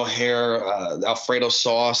 angel hair, Alfredo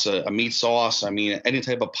sauce, a meat sauce. I mean, any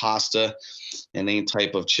type of pasta and any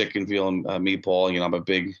type of chicken, veal, and meatball. I'm a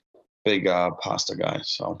big pasta guy.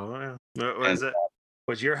 So, Oh yeah. Where and is it?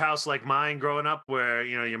 Was your house like mine growing up, where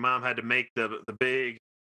your mom had to make the big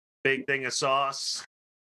thing of sauce?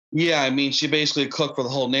 yeah, I mean, she basically cooked for the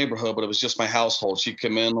whole neighborhood, but it was just my household. She'd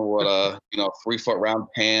come in with a 3 foot round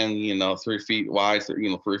pan, 3 feet wide,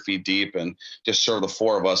 3 feet deep, and just serve the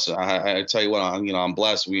four of us. I tell you what, I'm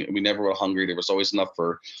blessed. We never were hungry. There was always enough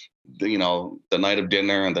for the night of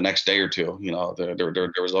dinner and the next day or two.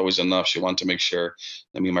 There was always enough. She wanted to make sure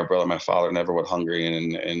that me and my brother, my father, never went hungry,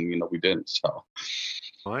 and we didn't. So.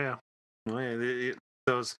 Oh yeah. Oh yeah.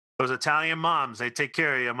 Those Italian moms, they take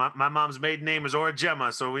care of you. My mom's maiden name is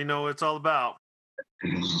Gemma, so we know what it's all about.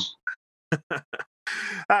 All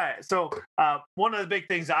right. So one of the big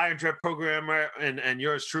things, the Iron Dread program, and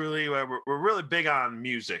yours truly, we're really big on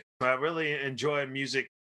music. I really enjoy music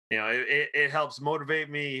it helps motivate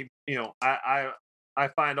me. I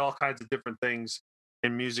find all kinds of different things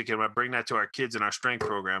in music, and I bring that to our kids in our strength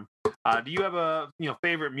program. Do you have a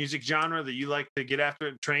favorite music genre that you like to get after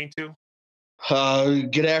and train to?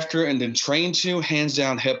 Get after it and then train to, hands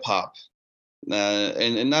down, hip hop.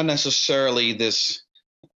 And not necessarily this,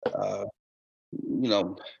 uh, you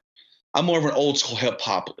know, I'm more of an old school hip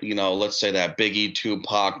hop, let's say that Biggie,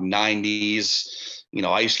 Tupac, 90s,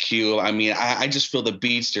 Ice Cube. I mean, I just feel the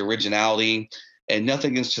beats, the originality, and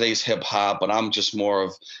nothing against today's hip hop, but I'm just more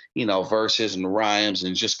of, verses and rhymes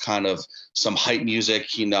and just kind of some hype music,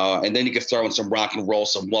 and then you could throw in some rock and roll,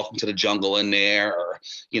 some Welcome to the Jungle in there, or,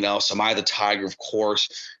 some Eye of the Tiger, of course,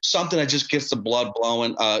 something that just gets the blood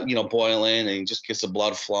blowing, boiling and just gets the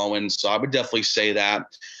blood flowing. So I would definitely say that.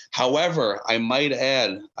 However, I might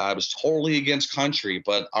add, I was totally against country,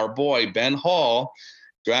 but our boy, Ben Hall,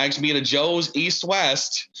 drags me to Joe's East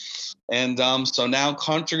West. And so now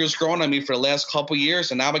country has grown on me for the last couple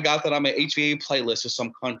years. And now I got that on my HVA playlist of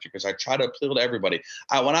some country because I try to appeal to everybody.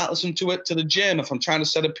 I will not listen to it to the gym if I'm trying to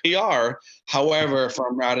set a PR. However, if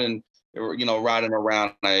I'm riding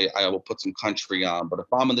around, I will put some country on. But if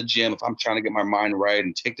I'm in the gym, if I'm trying to get my mind right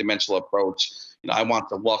and take the mental approach, I want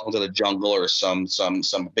the Welcome to the Jungle or some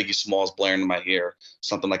Biggie Smalls blaring in my ear,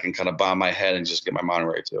 something I can kind of bomb my head and just get my mind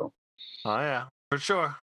right too. Oh yeah, for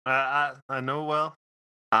sure. I know well.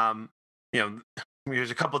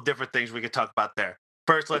 There's a couple different things we could talk about there.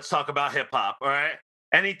 First, let's talk about hip hop. All right,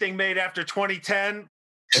 anything made after 2010?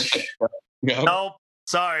 Yep. Nope.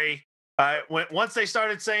 Sorry. Once they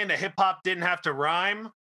started saying that hip hop didn't have to rhyme,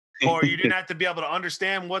 or you didn't have to be able to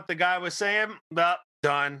understand what the guy was saying,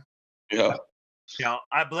 done. Yeah.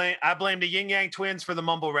 I blame the Yin Yang Twins for the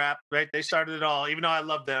mumble rap. Right? They started it all. Even though I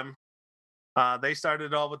love them, they started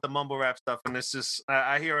it all with the mumble rap stuff, and it's just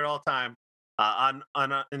I hear it all the time.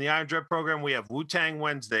 In the Iron Dread program, we have Wu-Tang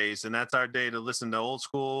Wednesdays, and that's our day to listen to old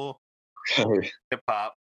school hip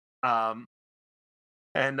hop.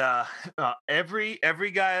 And every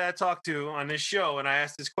guy I talk to on this show, and I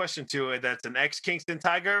asked this question to, that's an ex-Kingston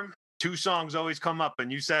Tiger, 2 songs always come up,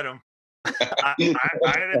 and you said them. I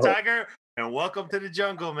Eye of the Tiger and Welcome to the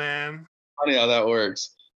Jungle, man. Funny how that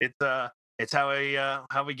works. It's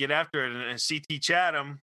how we get after it. And CT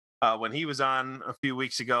Chatham, when he was on a few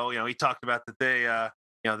weeks ago, he talked about that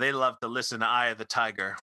they love to listen to Eye of the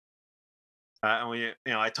Tiger. And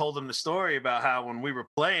I told him the story about how when we were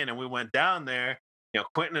playing and we went down there,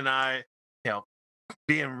 Quentin and I,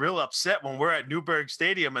 being real upset when we're at Newburgh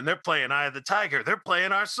Stadium and they're playing Eye of the Tiger. They're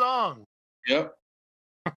playing our song. Yep.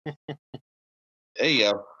 Hey,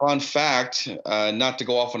 fun fact, not to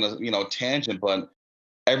go off on a tangent, but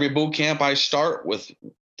every boot camp I start with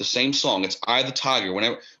the same song. It's Eye of the Tiger.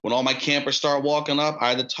 When all my campers start walking up,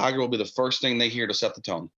 Eye of the Tiger will be the first thing they hear to set the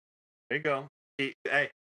tone. There you go. Hey,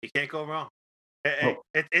 you can't go wrong. Hey,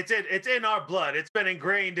 it's in our blood. It's been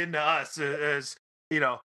ingrained into us. As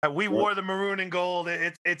we wore the maroon and gold.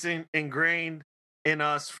 It's ingrained in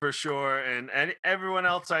us for sure. And everyone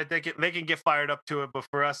else, I think they can get fired up to it, but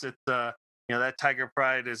for us, it's that Tiger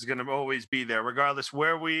pride is going to always be there, regardless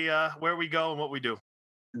where we go and what we do.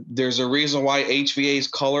 There's a reason why HVA's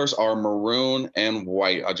colors are maroon and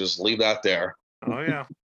white. I'll just leave that there. Oh yeah.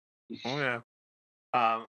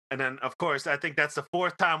 And then, of course, I think that's the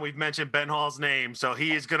 4th time we've mentioned Ben Hall's name, so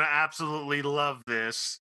he is going to absolutely love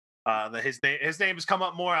this. His name has come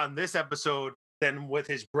up more on this episode than with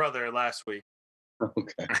his brother last week.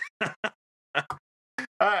 Okay. All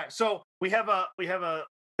right, so we have a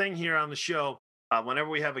thing here on the show. Whenever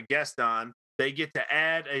we have a guest on, they get to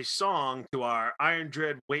add a song to our Iron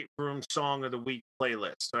Dread Weight Room Song of the Week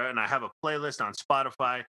playlist. Right? And I have a playlist on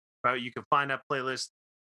Spotify. Right? You can find that playlist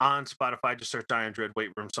on Spotify. Just search Iron Dread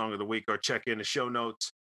Weight Room Song of the Week or check in the show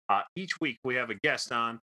notes. Each week we have a guest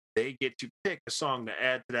on. They get to pick a song to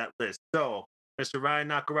add to that list. So, Mr. Ryan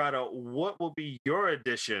Nakarado, what will be your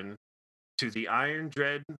addition to the Iron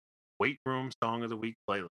Dread Weight Room Song of the Week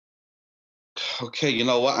playlist? Okay, you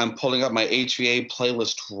know what? I'm pulling up my HVA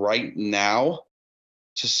playlist right now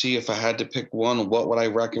to see if I had to pick one, what would I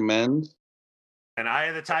recommend? And Eye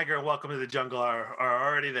of the Tiger and Welcome to the Jungle are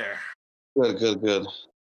already there. Good.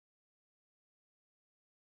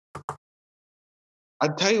 I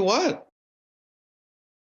tell you what,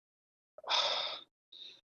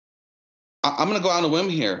 I'm going to go on a whim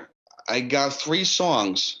here. I got 3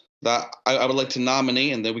 songs that I would like to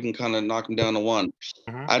nominate, and then we can kind of knock them down to one.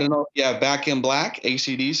 Mm-hmm. I don't know if you have Back in Black,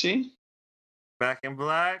 AC/DC. Back in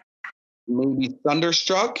Black. Maybe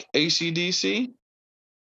Thunderstruck, AC/DC.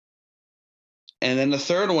 And then the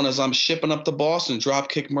third one is I'm Shipping Up to Boston,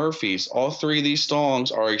 Dropkick Murphys. All 3 of these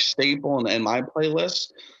songs are a staple in my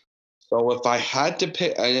playlist. So if I had to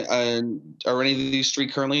pick, are any of these three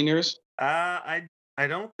currently in yours? I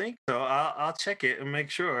don't think so. I'll check it and make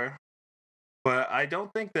sure. But I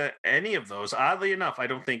don't think that any of those, oddly enough, I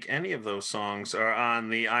don't think any of those songs are on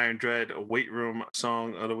the Iron Dread Weight Room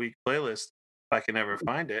Song of the Week playlist. If I can ever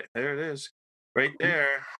find it, there it is, right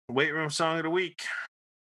there. Weight Room Song of the Week.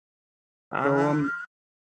 So Uh,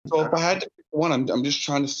 so if I had to pick one, I'm just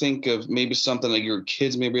trying to think of maybe something that your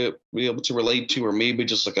kids maybe be able to relate to, or maybe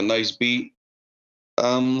just like a nice beat.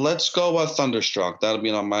 Let's go with Thunderstruck. That'll be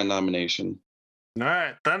on my nomination. all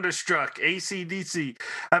right, Thunderstruck, AC/DC.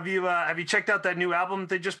 Have you checked out that new album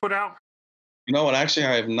they just put out? You know what? Actually,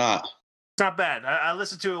 I have not. It's not bad. I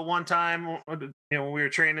listened to it one time. When we were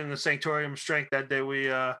training in the Sanctorium Strength that day, we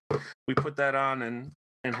put that on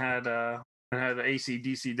and had the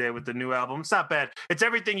AC/DC day with the new album. It's not bad. It's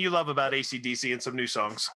everything you love about AC/DC and some new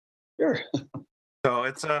songs. Sure. So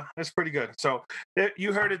it's pretty good. So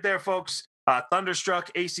you heard it there, folks.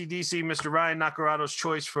 Thunderstruck, AC/DC, Mr. Ryan Nacarato's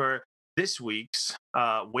choice for this week's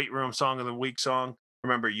Weight Room Song of the Week song.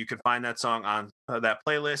 Remember, you can find that song on that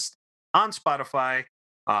playlist on Spotify.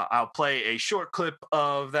 I'll play a short clip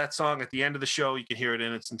of that song at the end of the show. You can hear it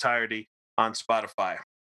in its entirety on Spotify.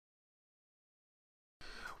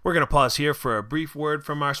 We're going to pause here for a brief word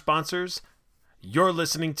from our sponsors. You're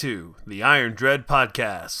listening to the Iron Dread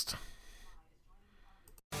Podcast.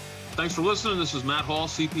 Thanks for listening. This is Matt Hall,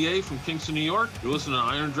 CPA from Kingston, New York. You're listening to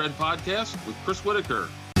Iron Dread Podcast with Chris Whitaker.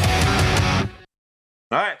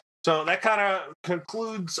 All right. So that kind of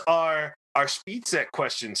concludes our speed set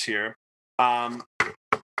questions here.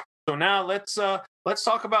 So now let's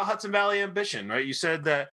talk about Hudson Valley Ambition, right? You said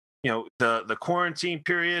that the quarantine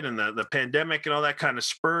period and the pandemic and all that kind of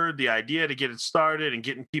spurred the idea to get it started and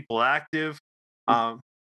getting people active.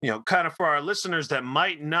 Kind of for our listeners that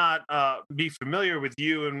might not be familiar with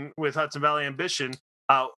you and with Hudson Valley Ambition,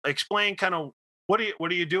 explain kind of what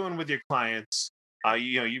are you doing with your clients?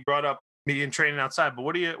 You brought up being training outside, but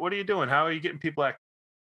what are you doing? How are you getting people active?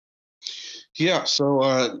 Yeah.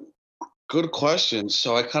 So good question.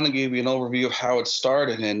 So I kind of gave you an overview of how it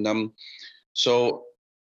started, and so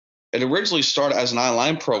it originally started as an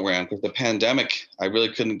online program because the pandemic, I really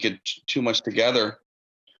couldn't get too much together.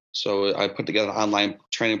 So I put together an online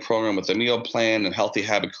training program with a meal plan and healthy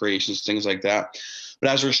habit creations, things like that.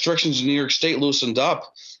 But as restrictions in New York State loosened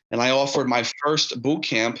up, and I offered my first boot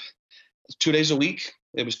camp 2 days a week.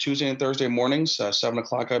 It was Tuesday and Thursday mornings, 7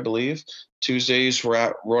 o'clock, I believe. Tuesdays were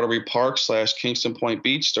at Rotary Park / Kingston Point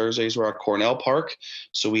Beach. Thursdays were at Cornell Park.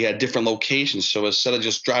 So we had different locations. So instead of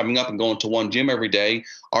just driving up and going to one gym every day,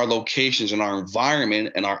 our locations and our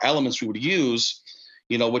environment and our elements we would use,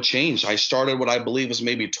 would change. I started what I believe was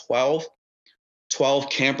maybe 12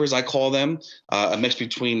 campers, I call them, a mix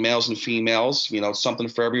between males and females, something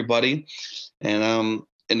for everybody. And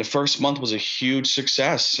the first month was a huge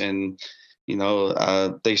success. And,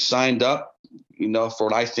 they signed up, for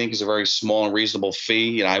what I think is a very small and reasonable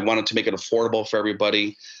fee. I wanted to make it affordable for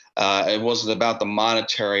everybody. It wasn't about the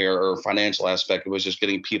monetary or financial aspect. It was just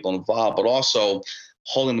getting people involved, but also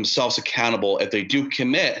holding themselves accountable. If they do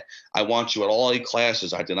commit, I want you at all 8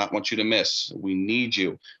 classes. I do not want you to miss. We need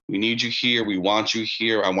you. We need you here. We want you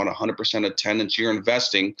here. I want 100% attendance. You're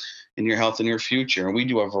investing in your health and your future. And we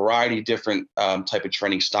do a variety of different type of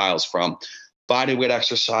training styles, from bodyweight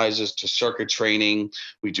exercises to circuit training.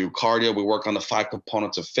 We do cardio. We work on the 5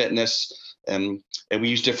 components of fitness. And we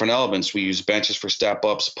use different elements. We use benches for step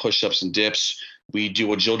ups, push ups, and dips. We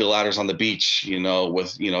do agility ladders on the beach,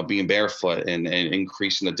 with, being barefoot and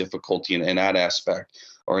increasing the difficulty in that aspect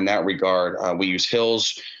or in that regard. We use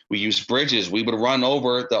hills. We use bridges. We would run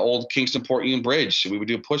over the old Kingston Port Union Bridge. We would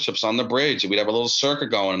do push-ups on the bridge. We'd have a little circuit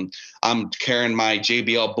going. I'm carrying my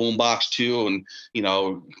JBL boombox too. And,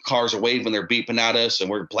 cars are waving, they're beeping at us, and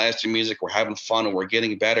we're blasting music. We're having fun and we're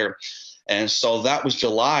getting better. And so that was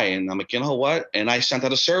July. And I'm like, you know what? And I sent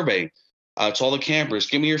out a survey to all the campers.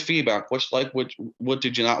 Give me your feedback. What's like? What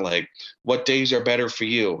did you not like? What days are better for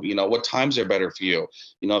you? What times are better for you?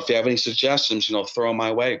 If you have any suggestions, throw them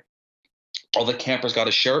my way. All the campers got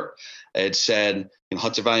a shirt. It said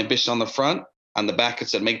Hudson Valley Ambition on the front. On the back, it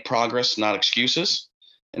said "Make progress, not excuses."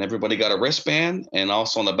 And everybody got a wristband. And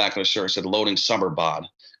also on the back of the shirt, it said "Loading summer bod,"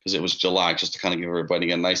 because it was July, just to kind of give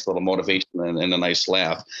everybody a nice little motivation and a nice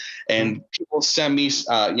laugh. And people send me,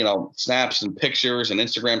 snaps and pictures and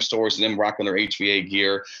Instagram stories and them rocking their HVA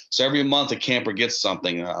gear. So every month a camper gets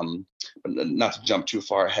something, but not to jump too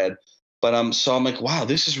far ahead. But so I'm like, wow,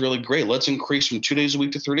 this is really great. Let's increase from 2 days a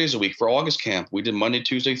week to 3 days a week. For August camp, we did Monday,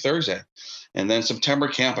 Tuesday, Thursday. And then September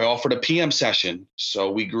camp, I offered a PM session.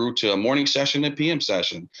 So we grew to a morning session and PM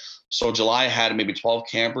session. So July I had maybe 12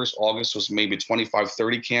 campers. August was maybe 25,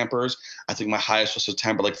 30 campers. I think my highest was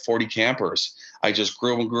September, like 40 campers. I just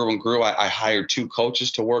grew and grew and grew. I hired 2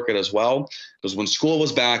 coaches to work it as well, because when school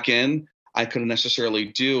was back in, I couldn't necessarily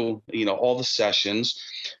do, all the sessions.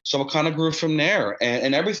 So it kind of grew from there,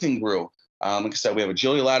 and everything grew. Like I said, we have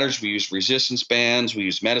agility ladders. We use resistance bands. We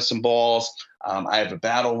use medicine balls. I have a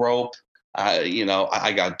battle rope.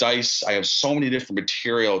 I got dice. I have so many different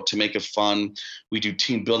material to make it fun. We do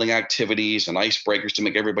team building activities and icebreakers to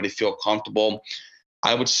make everybody feel comfortable.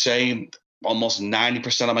 I would say almost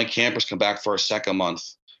 90% of my campers come back for a second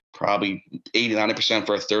month, probably 80, 90%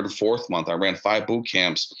 for a third and fourth month. I ran 5 boot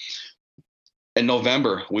camps. In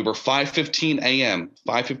November, we were 5:15 a.m.,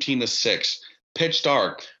 5:15 to 6, pitch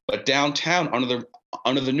dark, but downtown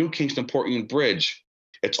under the new Kingston Port Union Bridge,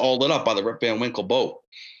 it's all lit up by the Rip Van Winkle boat.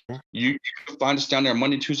 You can find us down there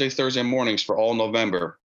Monday, Tuesday, Thursday mornings for all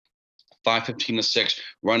November, 5:15 to 6,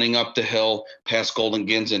 running up the hill past Golden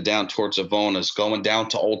Gins and down towards Avonas, going down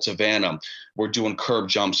to Old Savannah. We're doing curb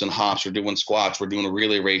jumps and hops. We're doing squats. We're doing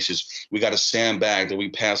relay races. We got a sandbag that we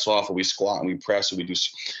pass off, and we squat and we press, and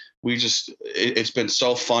it's been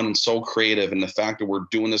so fun and so creative. And the fact that we're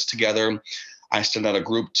doing this together, I send out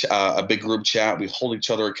a big group chat. We hold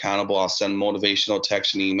each other accountable. I'll send motivational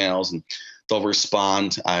texts and emails, and they'll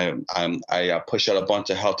respond. I push out a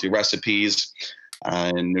bunch of healthy recipes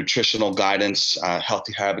and nutritional guidance,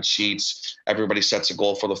 healthy habit sheets. Everybody sets a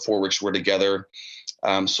goal for the 4 weeks we're together.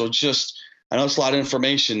 I know it's a lot of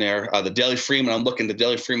information there. The Daily Freeman, the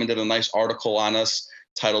Daily Freeman did a nice article on us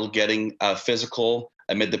titled Getting Physical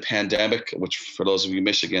Amid the Pandemic, which for those of you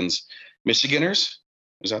Michiganders,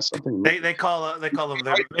 is that something? They call them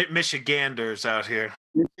the Michiganders out here.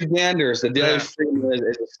 Michiganders. The Daily Freeman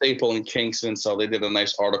is a staple in Kingston, so they did a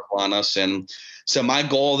nice article on us. And so my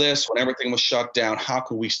goal when everything was shut down, how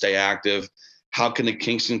can we stay active? How can the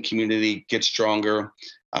Kingston community get stronger?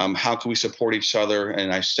 How can we support each other?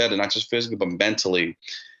 And I said, not just physically, but mentally.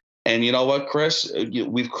 And you know what, Chris?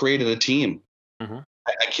 We've created a team. Mm-hmm.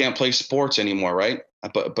 I can't play sports anymore, right?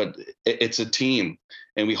 But it's a team,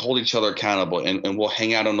 and we hold each other accountable, and we'll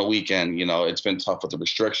hang out on the weekend. It's been tough with the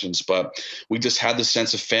restrictions, but we just had this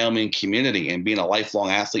sense of family and community, and being a lifelong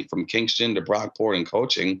athlete from Kingston to Brockport and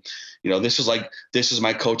coaching, this is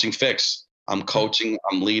my coaching fix. I'm coaching,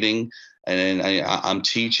 I'm leading, and I'm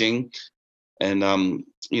teaching. And,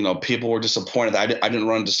 people were disappointed that I didn't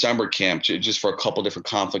run December camp just for a couple different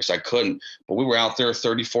conflicts. I couldn't, but we were out there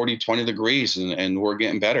 30, 40, 20 degrees, and we're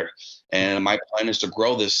getting better. And my plan is to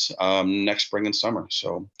grow this next spring and summer.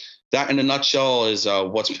 So that in a nutshell is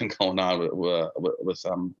what's been going on with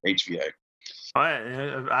HVA. All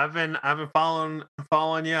right. I've been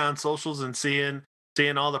following you on socials and seeing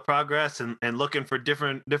all the progress and looking for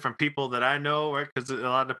different people that I know, right? Because a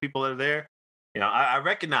lot of the people that are there, I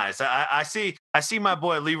recognize. I see my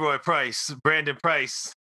boy Leroy Price, Brandon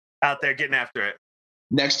Price, out there getting after it.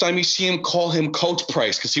 Next time you see him, call him Coach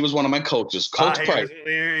Price, because he was one of my coaches. Coach Price.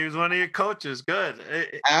 He was one of your coaches. Good.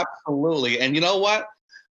 Absolutely. And you know what?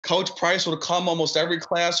 Coach Price would come almost every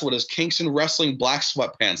class with his Kingston Wrestling black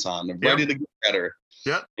sweatpants on, ready to get better.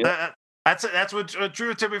 Yep. That's what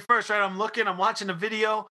drew it to me first, right? I'm watching a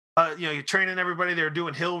video. You're training everybody. They're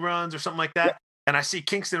doing hill runs or something like that. Yep. And I see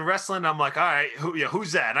Kingston Wrestling. I'm like, all right,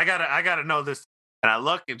 who's that? I gotta know this. And I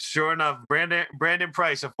look, and sure enough, Brandon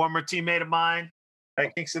Price, a former teammate of mine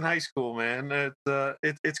at Kingston High School, man.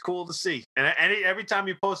 It's cool to see. And every time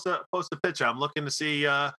you post a picture, I'm looking to see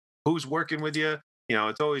who's working with you.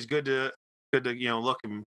 It's always good to look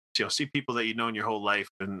and see people that you've known your whole life,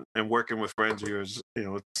 and working with friends of yours.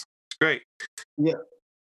 It's great. Yeah.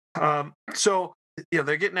 So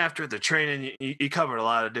they're getting after it. They're training. You covered a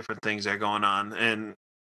lot of different things that are going on, and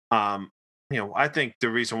I think the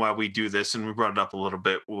reason why we do this, and we brought it up a little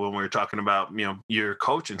bit when we were talking about your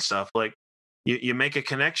coach and stuff, like you make a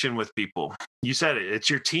connection with people. You said it. It's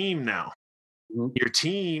your team now. Mm-hmm. Your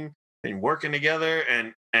team, and working together,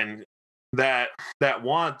 and that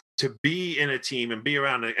want to be in a team and be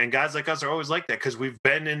around it. And guys like us are always like that, because we've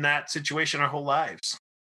been in that situation our whole lives.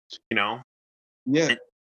 Yeah,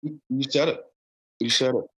 you said it. You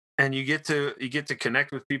said it. And you get to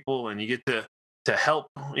connect with people, and you get to help,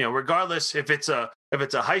 regardless if it's a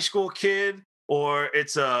high school kid or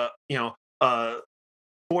it's a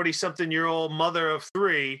 40-something-year-old mother of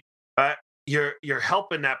 3, you're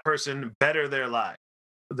helping that person better their lives.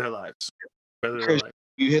 Chris,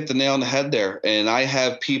 you hit the nail on the head there. And I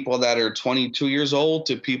have people that are 22 years old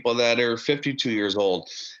to people that are 52 years old.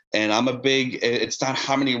 And it's not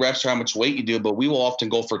how many reps or how much weight you do, but we will often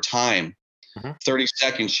go for time. Mhm. 30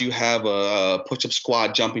 seconds, you have a push-up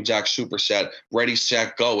squat, jumping jack superset, ready,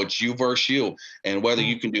 set, go. It's you versus you. And whether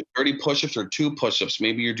you can do 30 push-ups or 2 push-ups,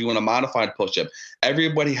 maybe you're doing a modified push-up.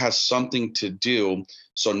 Everybody has something to do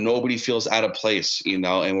so nobody feels out of place, and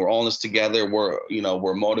we're all in this together.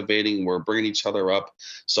 We're motivating, we're bringing each other up.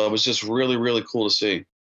 So it was just really, really cool to see.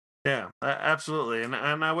 Yeah, absolutely. And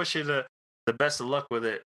I wish you the best of luck with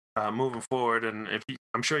it moving forward. And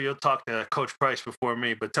I'm sure you'll talk to Coach Price before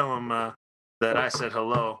me, but tell him that I said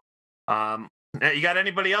hello. You got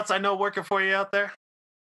anybody else I know working for you out there?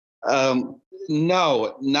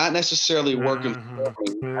 No, not necessarily working for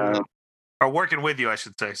me. Yeah. Or working with you, I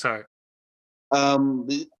should say. Sorry.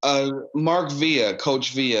 Mark Villa,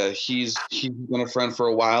 Coach Villa, he's been a friend for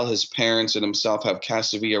a while. His parents and himself have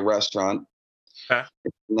Casa Villa restaurant, Okay.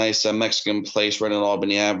 nice Mexican place right on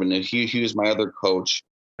Albany Avenue. He was my other coach.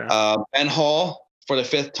 Okay. Ben Hall, for the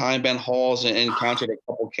 5th time. Ben Hall's encountered a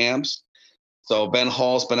couple camps, so Ben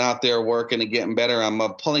Hall's been out there working and getting better. I'm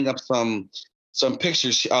pulling up some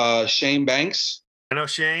pictures. Shane Banks, I know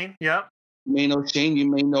Shane. Yep. you may know Shane. You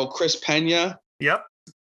may know Chris Pena, Yep.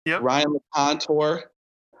 Yep. Ryan LeContour.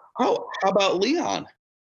 Oh, how about Leon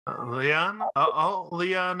Leon.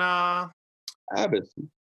 Leon. Abbott?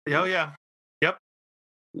 Oh yeah. Yep.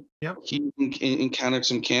 Yep. He encountered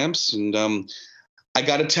some camps, and I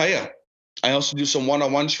got to tell you, I also do some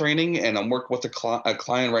one-on-one training, and I'm working with a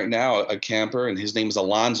client right now, a camper, and his name is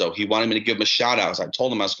Alonzo. He wanted me to give him a shout out. I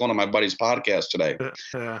told him I was going on my buddy's podcast today.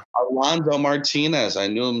 Yeah. Alonzo Martinez. I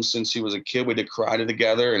knew him since he was a kid. We did karate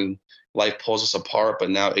together, and life pulls us apart, but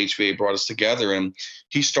now HVA brought us together, and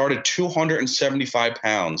he started 275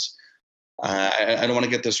 pounds. I don't want to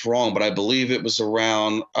get this wrong, but I believe it was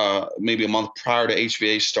around maybe a month prior to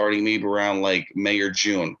HVA starting, maybe around like May or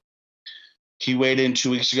June. He weighed in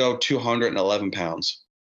 2 weeks ago, 211 pounds.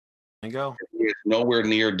 There you go. He is nowhere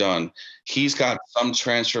near done. He's got some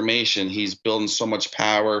transformation. He's building so much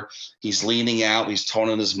power. He's leaning out. He's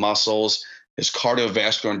toning his muscles. His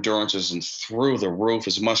cardiovascular endurance is through the roof.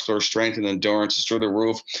 His muscular strength and endurance is through the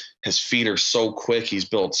roof. His feet are so quick. He's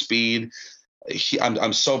built speed.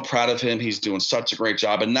 I'm so proud of him. He's doing such a great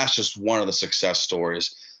job, and that's just one of the success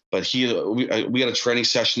stories. But we had a training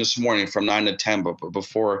session this morning from 9 to 10. But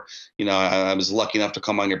before, I was lucky enough to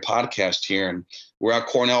come on your podcast here, and we're at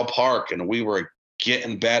Cornell Park, and we were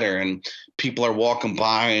getting better, and people are walking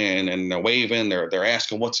by and they're waving, they're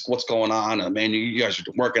asking what's going on. And man, you guys are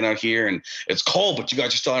working out here, and it's cold, but you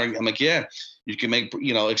guys are starting. I'm like, yeah, you can make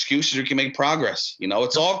excuses, you can make progress.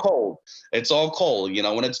 It's all cold. It's all cold,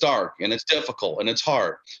 when it's dark and it's difficult and it's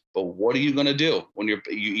hard. But what are you going to do when you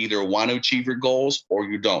either want to achieve your goals or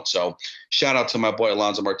you don't? So shout out to my boy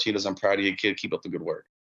Alonzo Martinez. I'm proud of you, kid. Keep up the good work.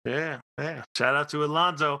 Yeah. Shout out to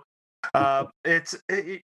Alonzo.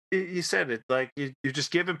 You said it, like you're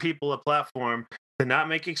just giving people a platform to not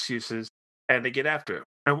make excuses and to get after it.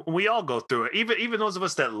 And we all go through it, even those of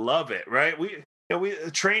us that love it, right?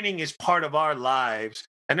 Training is part of our lives,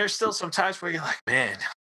 and there's still some times where you're like, man,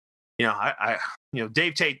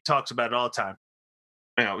 Dave Tate talks about it all the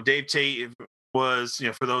time. Dave Tate was,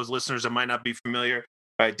 for those listeners that might not be familiar,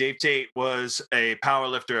 right? Dave Tate was a power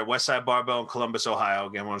lifter at Westside Barbell in Columbus, Ohio.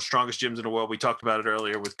 Again, one of the strongest gyms in the world. We talked about it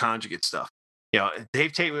earlier with conjugate stuff.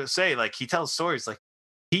 Dave Tate would say, like, he tells stories like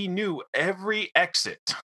he knew every exit,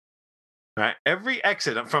 right? Every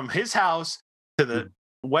exit from his house to the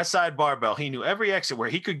Westside Barbell. He knew every exit where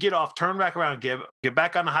he could get off, turn back around, get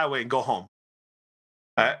back on the highway and go home.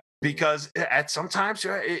 Because sometimes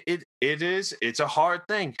it's a hard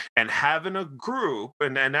thing, and having a group,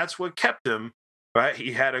 and that's what kept him, right?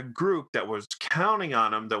 He had a group that was counting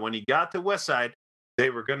on him, that when he got to Westside, they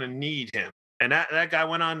were going to need him. And that guy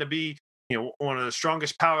went on to be, one of the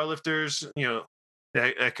strongest power lifters,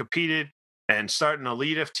 that competed, and starting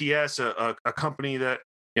Elite FTS, a company that,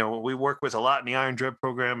 we work with a lot in the Iron Dread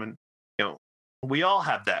program. And, we all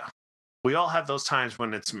have that. We all have those times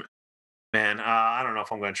when it's, man, I don't know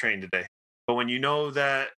if I'm going to train today. But when you know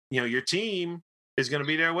that, your team is going to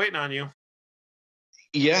be there waiting on you.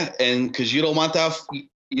 Yeah, and because you don't want that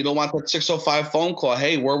 605 phone call.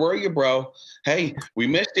 Hey, where were you, bro? Hey, we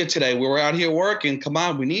missed you today. We were out here working. Come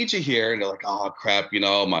on, we need you here. And they're like, oh, crap,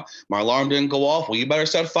 my alarm didn't go off. Well, you better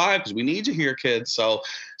set 5 because we need you here, kids. So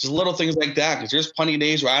just little things like that, because there's plenty of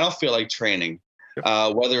days where I don't feel like training,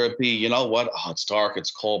 whether it be, it's dark,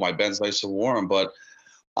 it's cold, my bed's nice and warm. But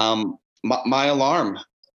my alarm,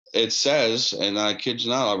 it says, and I kid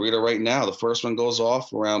you not, I'll read it right now. The first one goes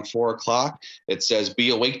off around 4 o'clock. It says,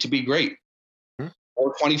 be awake to be great.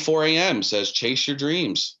 4:24 a.m. says, chase your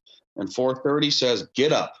dreams. And 4:30 says,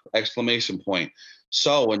 get up, exclamation point.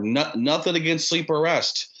 So, and nothing against sleep or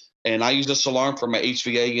rest. And I use this alarm for my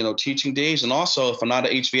HVA, teaching days. And also, if I'm not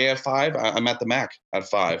at HVA at 5, I'm at the MAC at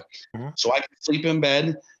 5. Mm-hmm. So I can sleep in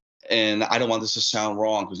bed. And I don't want this to sound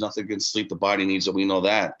wrong because nothing can sleep. The body needs it. We know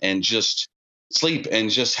that. And just sleep and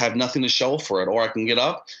just have nothing to show for it. Or I can get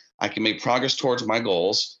up. I can make progress towards my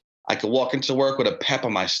goals. I can walk into work with a pep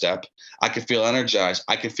on my step. I can feel energized.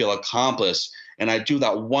 I can feel accomplished. And I do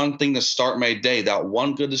that one thing to start my day, that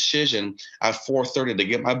one good decision at 4:30 to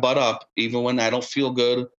get my butt up, even when I don't feel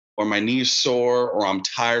good or my knees sore or I'm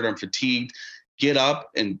tired or I'm fatigued. Get up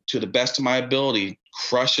and, to the best of my ability,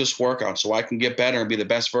 crush this workout so I can get better and be the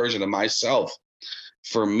best version of myself.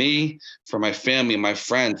 For me, for my family, my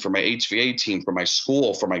friends, for my HVA team, for my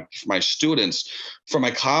school, for my students, for my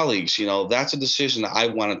colleagues, that's a decision that I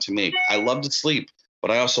wanted to make. I love to sleep, but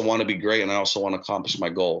I also want to be great and I also want to accomplish my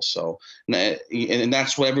goals. So, and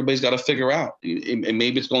that's what everybody's got to figure out. And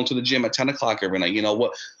maybe it's going to the gym at 10 o'clock every night,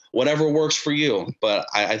 whatever works for you. But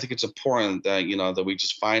I think it's important that, that we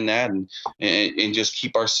just find that and just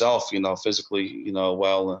keep ourselves, physically,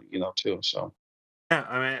 well, too. So. Yeah,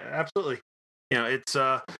 I mean, absolutely. It's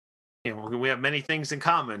we have many things in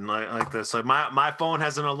common like this. Like my phone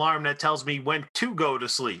has an alarm that tells me when to go to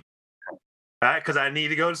sleep, right? Because I need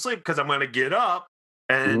to go to sleep because I'm going to get up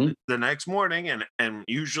and the next morning and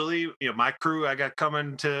usually my crew I got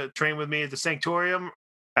coming to train with me at the Sanctorium.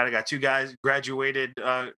 I got 2 guys, graduated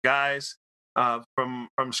guys from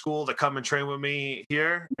school that come and train with me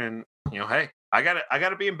here, and hey, I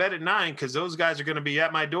gotta be in bed at 9 because those guys are going to be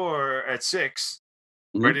at my door at 6,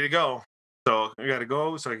 ready to go. So I got to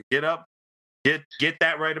go so I can get up, get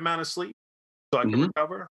that right amount of sleep so I can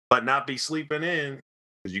recover, but not be sleeping in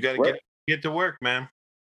because you got to get to work, man.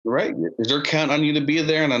 Right. They're counting on you to be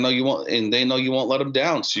there, and I know you won't, and they know you won't let them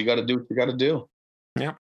down. So you got to do what you got to do.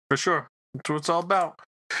 Yeah, for sure. That's what it's all about.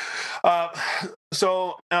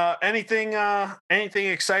 So anything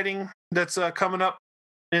exciting that's coming up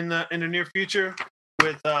in the near future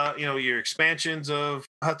with your expansions of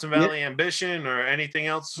Hudson Valley Ambition or anything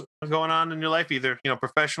else going on in your life, either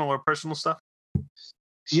professional or personal stuff?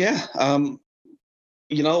 Yeah.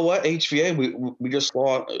 You know what? HVA, we just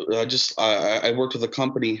launched. I worked with a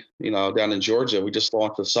company, down in Georgia. We just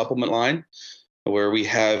launched a supplement line where we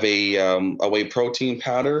have a whey protein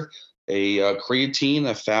powder, a creatine,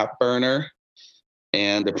 a fat burner,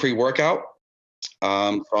 and a pre-workout.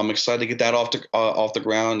 So I'm excited to get that off the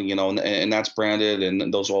ground, and that's branded,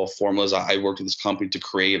 and those are all formulas. I worked with this company to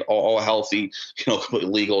create all healthy, completely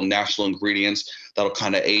legal, natural ingredients that'll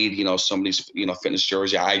kind of aid, somebody's, fitness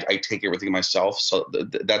journey. I take everything myself, so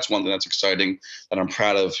that's one thing that's exciting that I'm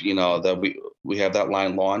proud of, that we have that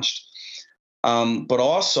line launched. But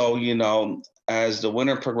also, as the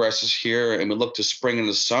winter progresses here and we look to spring and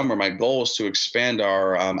the summer, my goal is to expand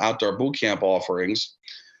our outdoor boot camp offerings.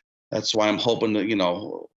 That's why I'm hoping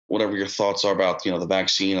that, whatever your thoughts are about, the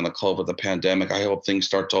vaccine and the COVID, the pandemic, I hope things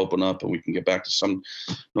start to open up and we can get back to some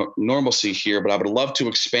normalcy here. But I would love to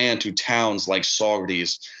expand to towns like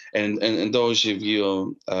Saugerties and those of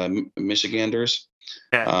you Michiganders.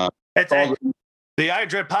 Yeah. The Iron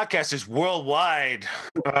Dread podcast is worldwide.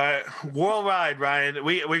 Worldwide, Ryan.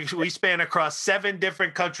 We span across 7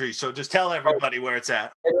 different countries. So just tell everybody where it's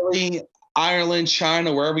at. Italy, Ireland,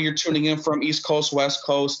 China, wherever you're tuning in from, East Coast, West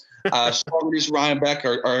Coast. Saugerties, Rhinebeck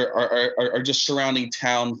are just surrounding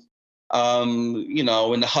towns, in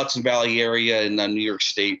the Hudson Valley area in New York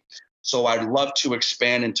State. So I'd love to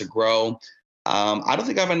expand and to grow. I don't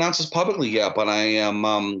think I've announced this publicly yet, but I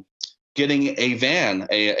am getting a van,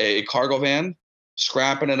 a cargo van,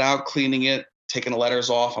 scrapping it out, cleaning it, taking the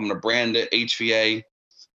letters off. I'm going to brand it HVA.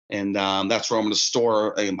 And that's where I'm going to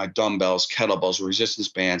store my dumbbells, kettlebells, resistance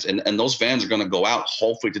bands. And those vans are going to go out,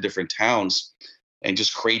 hopefully, to different towns and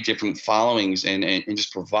just create different followings and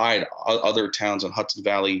just provide other towns in Hudson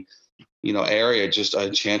Valley, area just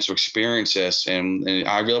a chance to experience this. And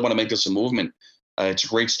I really want to make this a movement. It's a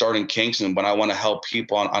great start in Kingston, but I want to help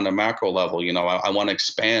people on a macro level. I want to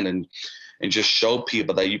expand and just show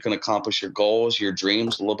people that you can accomplish your goals, your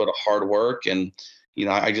dreams, a little bit of hard work. And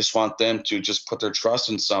I just want them to just put their trust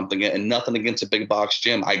in something, and nothing against a big box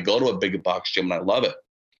gym. I go to a big box gym and I love it.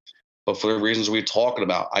 But for the reasons we're talking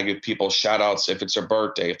about, I give people shout outs if it's their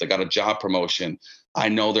birthday, if they got a job promotion. I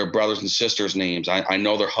know their brothers and sisters' names. I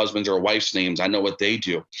know their husbands or wives' names. I know what they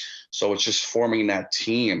do. So it's just forming that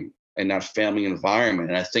team and that family environment.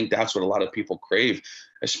 And I think that's what a lot of people crave,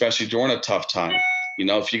 especially during a tough time.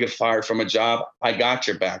 If you get fired from a job, I got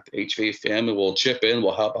your back. The HVA family will chip in,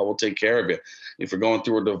 will help, I will take care of you. If you're going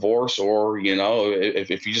through a divorce or,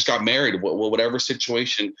 if you just got married, whatever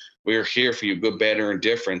situation, we're here for you, good, bad, or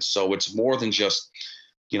indifferent. So it's more than just,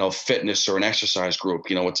 fitness or an exercise group.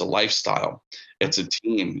 It's a lifestyle. It's a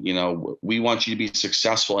team. We want you to be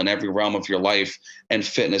successful in every realm of your life, and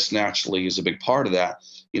fitness naturally is a big part of that.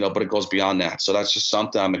 But it goes beyond that. So that's just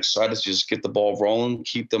something I'm excited to just get the ball rolling,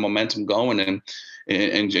 keep the momentum going,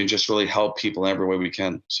 and just really help people in every way we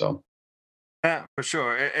can. So. Yeah, for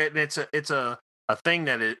sure. And it's a thing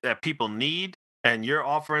that people need, and you're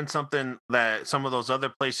offering something that some of those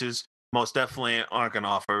other places most definitely aren't going to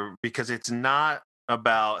offer, because it's not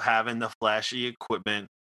about having the flashy equipment,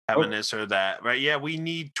 having Oh. this or that, right? Yeah, we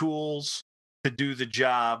need tools to do the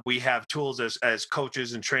job. We have tools as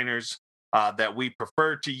coaches and trainers that we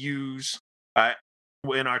prefer to use uh,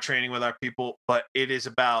 in our training with our people, but it is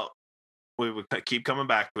about, we would keep coming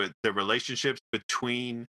back to it, the relationships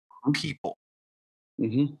between people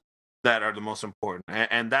Mm-hmm. that are the most important.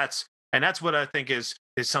 And that's what I think is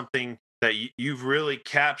something that you've really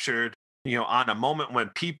captured, on a moment when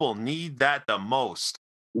people need that the most,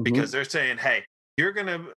 Mm-hmm. because they're saying, hey, you're going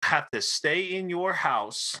to have to stay in your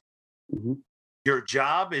house. Mm-hmm. Your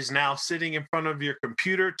job is now sitting in front of your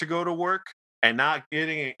computer to go to work, and not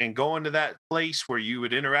getting and going to that place where you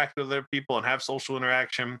would interact with other people and have social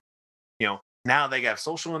interaction. Now they got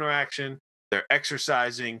social interaction, they're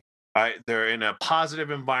exercising, they're in a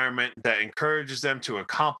positive environment that encourages them to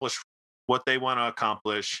accomplish what they want to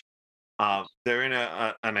accomplish. They're in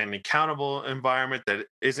an accountable environment that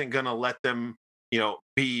isn't going to let them,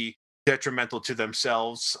 be detrimental to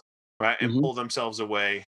themselves, right, and Mm-hmm. pull themselves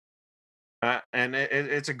away. And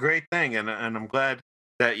it's a great thing, and I'm glad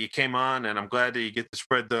that you came on, and I'm glad that you get to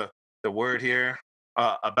spread the word here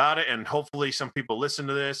about it, and hopefully some people listen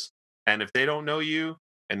to this, and if they don't know you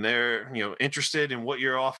and they're interested in what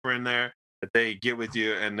you're offering there, that they get with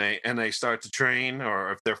you and they start to train,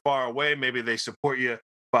 or if they're far away, maybe they support you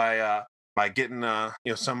by getting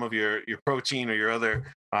some of your protein or your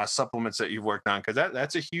other supplements that you've worked on, because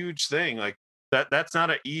that's a huge thing. Like that's not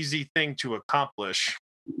an easy thing to accomplish,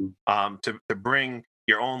 to bring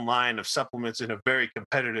your own line of supplements in a very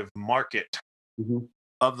competitive market Mm-hmm.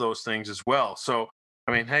 of those things as well. So,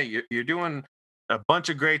 I mean, hey, you're doing a bunch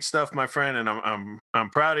of great stuff, my friend, and I'm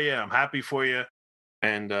proud of you. I'm happy for you,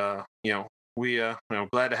 and we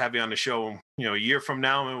glad to have you on the show. A year from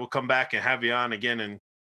now, and we'll come back and have you on again and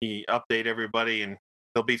update everybody. And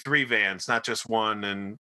there'll be 3 vans, not just one.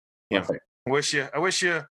 And you know, Perfect. I wish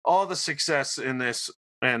you all the success in this.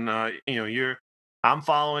 And I'm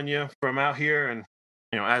following you from out here. And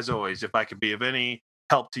as always, if I could be of any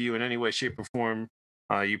help to you in any way, shape, or form,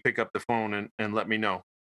 you pick up the phone and let me know.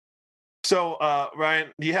 So,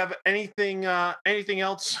 Ryan, do you have anything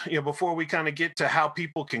else, before we kind of get to how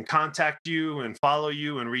people can contact you and follow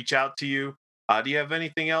you and reach out to you? Do you have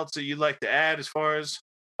anything else that you'd like to add as far as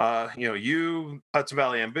Hudson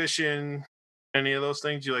Valley Ambition, any of those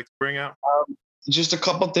things you like to bring out? Just a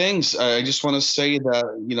couple things. I just want to say that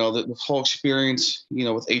the whole experience,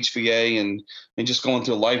 with HVA and just going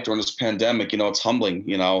through life during this pandemic, it's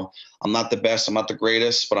humbling. I'm not the best, I'm not the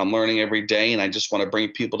greatest, but I'm learning every day, and I just want to bring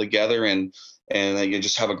people together and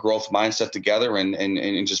just have a growth mindset together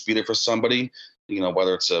and just be there for somebody.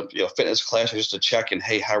 Whether it's a fitness class or just a check and,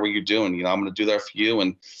 hey, how are you doing? I'm going to do that for you,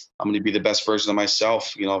 and I'm going to be the best version of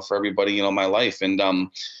myself, for everybody, in my life. And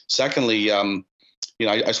secondly,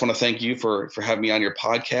 I just want to thank you for having me on your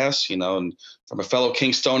podcast, and from a fellow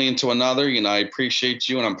Kingstonian to another, I appreciate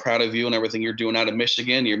you and I'm proud of you and everything you're doing out of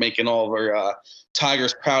Michigan. You're making all of our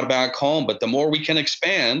Tigers proud back home, but the more we can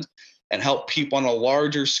expand and help people on a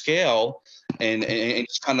larger scale and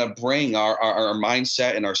just kind of bring our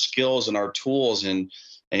mindset and our skills and our tools and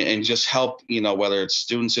just help, whether it's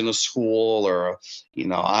students in a school or,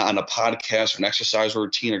 on a podcast or an exercise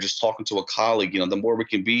routine or just talking to a colleague, the more we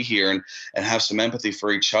can be here and have some empathy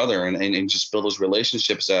for each other and just build those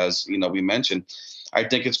relationships, as, we mentioned, I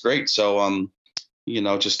think it's great. So,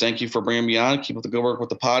 just thank you for bringing me on. Keep up the good work with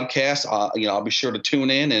the podcast. I'll be sure to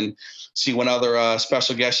tune in and see what other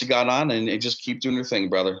special guests you got on and just keep doing your thing,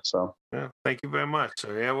 brother. So, Yeah, thank you very much.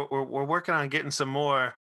 So yeah, we're working on getting some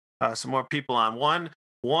more people on.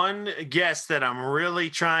 One guest that I'm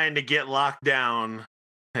really trying to get locked down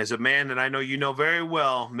is a man that I know you know very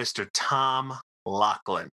well, Mr. Tom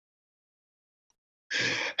Laughlin.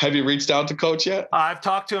 have you reached out to Coach yet? I've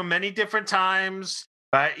talked to him many different times.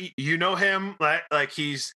 You know him, like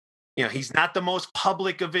he's not the most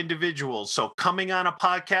public of individuals. So coming on a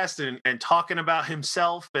podcast and talking about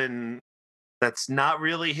himself, and that's not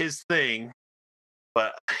really his thing.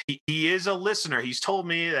 But he is a listener. He's told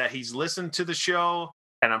me that he's listened to the show,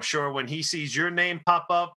 and I'm sure when he sees your name pop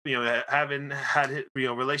up, having had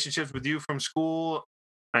relationships with you from school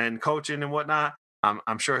and coaching and whatnot,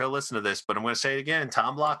 I'm sure he'll listen to this. But I'm going to say it again,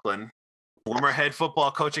 Tom Laughlin. former head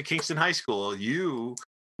football coach at Kingston High School. You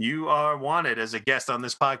are wanted as a guest on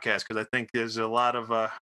this podcast because I think there's a lot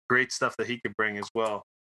of great stuff that he could bring as well.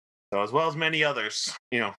 So as well as many others.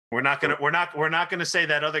 We're not gonna say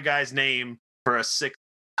that other guy's name for a sixth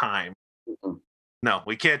time. No,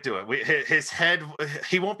 we can't do it. His head,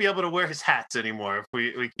 he won't be able to wear his hats anymore if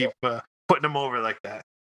we keep putting him over like that.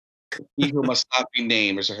 He who must not be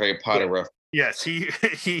named is a Harry Potter reference. Yes, he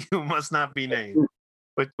who must not be named,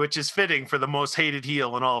 which is fitting for the most hated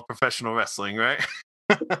heel in all of professional wrestling, right?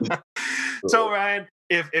 So Ryan,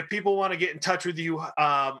 if people want to get in touch with you,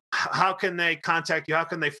 how can they contact you? How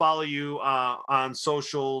can they follow you on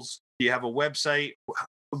socials? Do you have a website?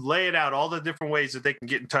 Lay it out, all the different ways that they can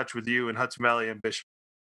get in touch with you and Hudson Valley Ambition.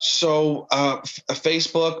 So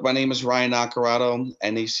Facebook, my name is Ryan Naccarato,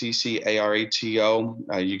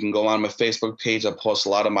 Naccarato. You can go on my Facebook page. I post a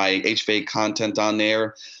lot of my HVA content on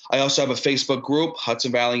there. I also have a Facebook group,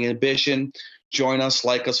 Hudson Valley Ambition. Join us,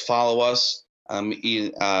 like us, follow us.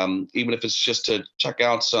 Even if it's just to check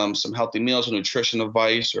out some healthy meals and nutrition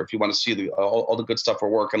advice, or if you want to see all the good stuff we're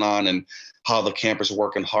working on and how the campers are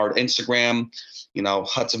working hard. Instagram,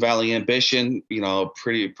 Hudson Valley Ambition,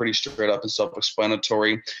 pretty straight up and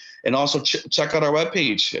self-explanatory. And also check out our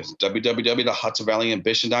webpage,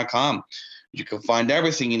 www.hudsonvalleyambition.com. You can find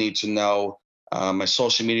everything you need to know. My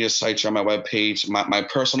social media sites are on my webpage. My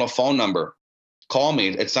personal phone number. Call me.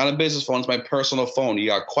 It's not a business phone. It's my personal phone. You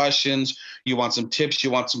got questions. You want some tips.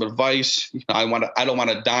 You want some advice. I don't want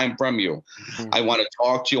a dime from you. Mm-hmm. I want to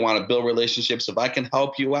talk to you. I want to build relationships. If I can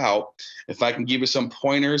help you out, if I can give you some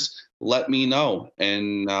pointers, let me know.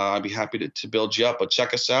 And I'd be happy to build you up. But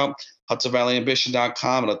check us out,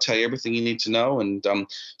 HudsonValleyAmbition.com. It'll tell you everything you need to know. And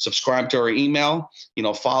subscribe to our email.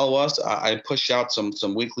 Follow us. I push out some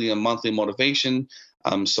weekly and monthly motivation,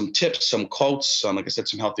 some tips, some quotes, like I said,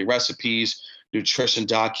 some healthy recipes, nutrition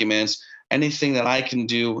documents, anything that I can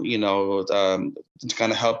do, to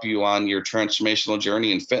kind of help you on your transformational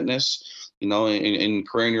journey in fitness, in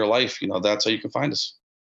career in your life. That's how you can find us.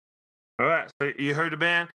 All right. So you heard the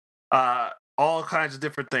man. All kinds of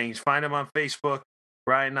different things. Find him on Facebook,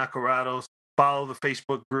 Ryan Naccarato. Follow the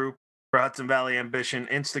Facebook group for Hudson Valley Ambition,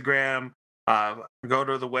 Instagram. Go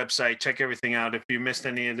to the website, check everything out. If you missed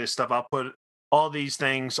any of this stuff, I'll put all these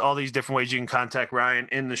things, all these different ways you can contact Ryan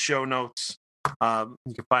in the show notes.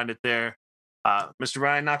 You can find it there. Mr.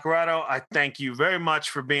 Ryan Naccarato, I thank you very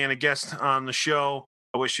much for being a guest on the show.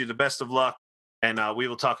 I wish you the best of luck, and we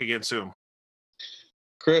will talk again soon.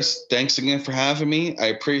 Chris, thanks again for having me. I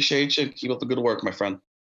appreciate you. Keep up the good work, my friend.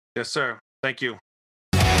 Yes, sir. Thank you.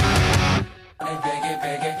 So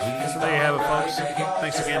there you have it, folks.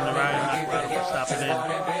 Thanks again to Ryan Naccarato for stopping in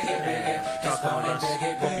and talking with us.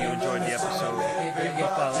 Hope you enjoyed the episode. Give him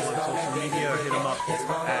a follow on social media or hit him up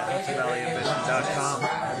at HudsonValleyAmbition.com.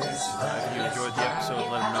 If you enjoyed the episode,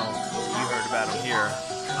 let him know you heard about him here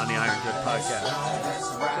on the Iron Dread Podcast.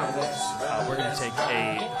 We're going to take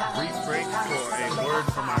a brief break for a word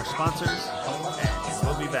from our sponsors, and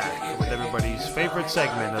we'll be back with everybody's favorite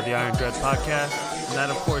segment of the Iron Dread Podcast, and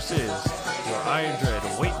that, of course, is your Iron Dread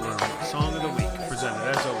Weight Room Song of the Week, presented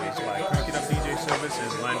as always by Crank It Up DJ Service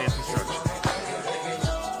and Line Dance Instruction.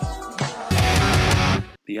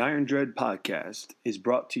 The Iron Dread Podcast is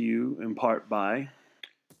brought to you in part by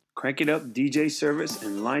Crank It Up DJ Service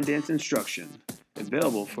and Line Dance Instruction,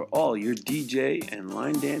 available for all your DJ and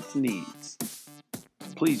line dance needs.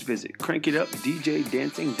 Please visit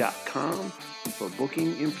crankitupdjdancing.com for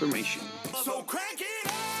booking information. So crank it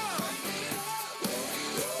up.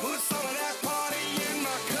 Put some of that party in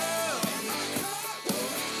my cup.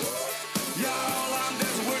 Y'all, I'm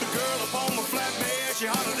dancing with a girl up on my flatbed. She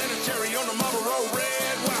hotter than a cherry on the Marlboro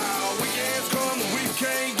Red. Wow, weekends come and we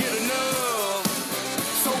can't get enough.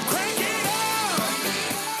 So crank it up.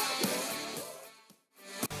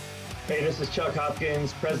 Hey, this is Chuck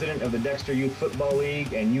Hopkins, president of the Dexter Youth Football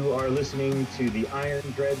League, and you are listening to the Iron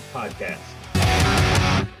Dread Podcast.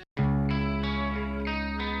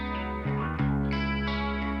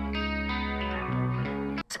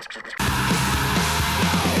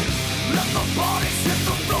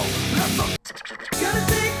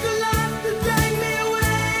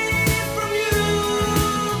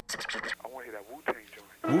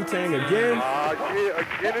 Wu-Tang again? Yeah,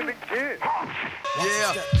 again and again.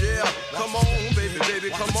 Yeah, come on, baby,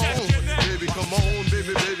 come on. Baby, come on,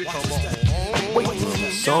 baby, come on.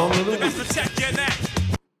 Song of the week.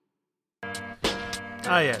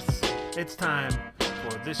 Yes, it's time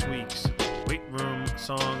for this week's Weight Room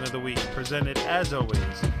Song of the Week, presented as always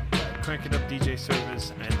by Crank It Up DJ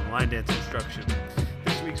Service and Line Dance Instruction.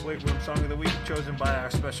 This week's Weight Room Song of the Week chosen by our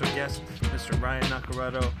special guest, Mr. Ryan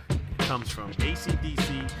Naccarato. It's comes from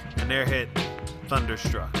AC/DC and their hit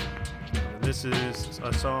Thunderstruck. This is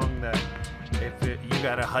a song that if you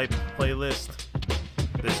got a hype playlist,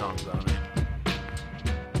 this song's on it.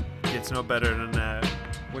 Gets no better than that.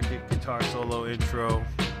 Wicked guitar solo intro.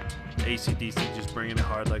 AC/DC just bringing it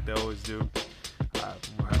hard like they always do.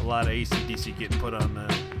 A lot of AC/DC getting put on the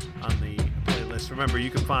playlist. Remember, you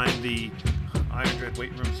can find the Iron Dread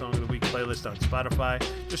Weight Room Song of the Week playlist on Spotify.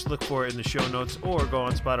 Just look for it in the show notes or go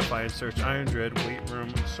on Spotify and search Iron Dread Weight Room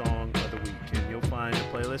Song of the Week, and you'll find a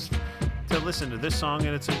playlist to listen to this song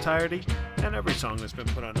in its entirety and every song that's been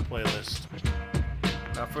put on the playlist.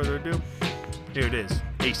 Without further ado, here it is,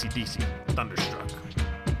 AC/DC, Thunderstruck.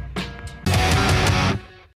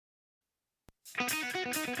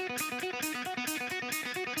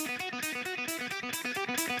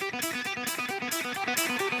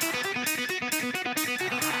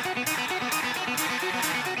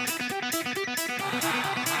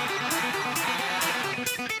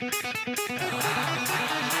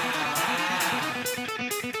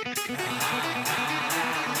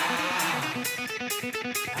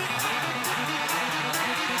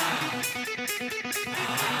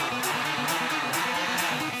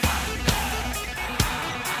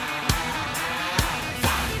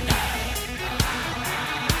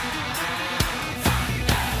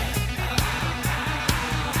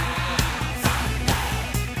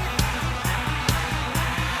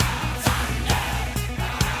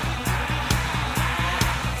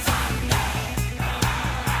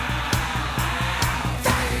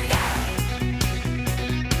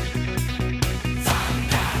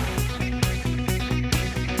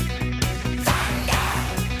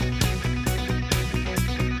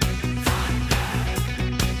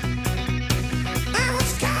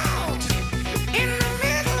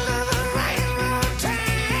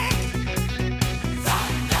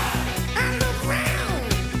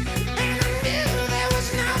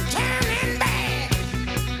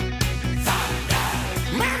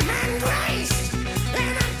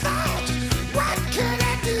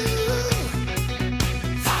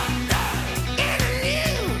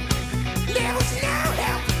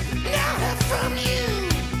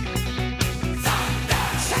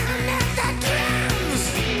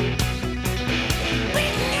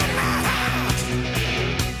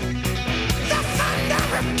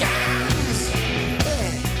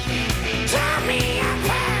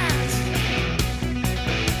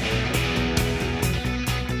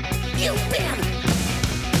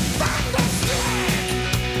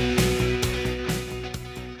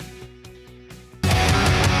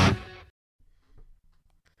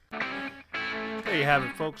 There you have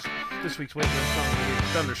it, folks. This week's Weight Room Song is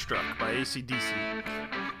Thunderstruck by AC/DC,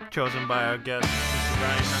 chosen by our guest, Mr.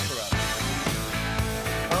 Ryan Nakarada.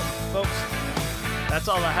 Well, folks, that's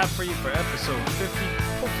all I have for you for episode 50.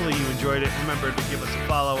 Hopefully you enjoyed it. Remember to give us a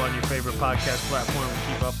follow on your favorite podcast platform and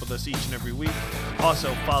keep up with us each and every week.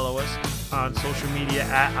 Also, follow us on social media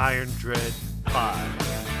at Iron Dread Pod.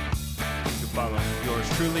 You can follow yours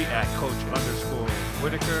truly at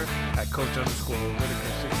Coach_Whitaker, at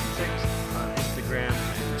Coach_Whitaker66 on Instagram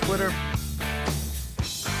and Twitter.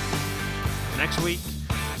 Next week,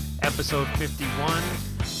 episode 51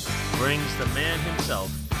 brings the man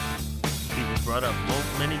himself. He was brought up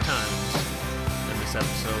many times in this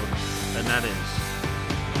episode, and that is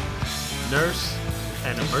nurse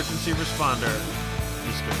and emergency responder,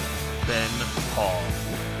 Mr. Ben Hall.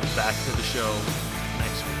 Back to the show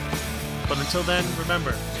next week. But until then,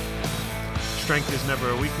 remember, strength is never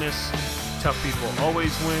a weakness. Tough people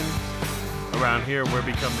always win. Around here, we're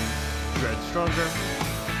becoming Dread Stronger.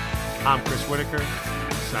 I'm Chris Whitaker,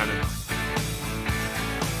 signing off.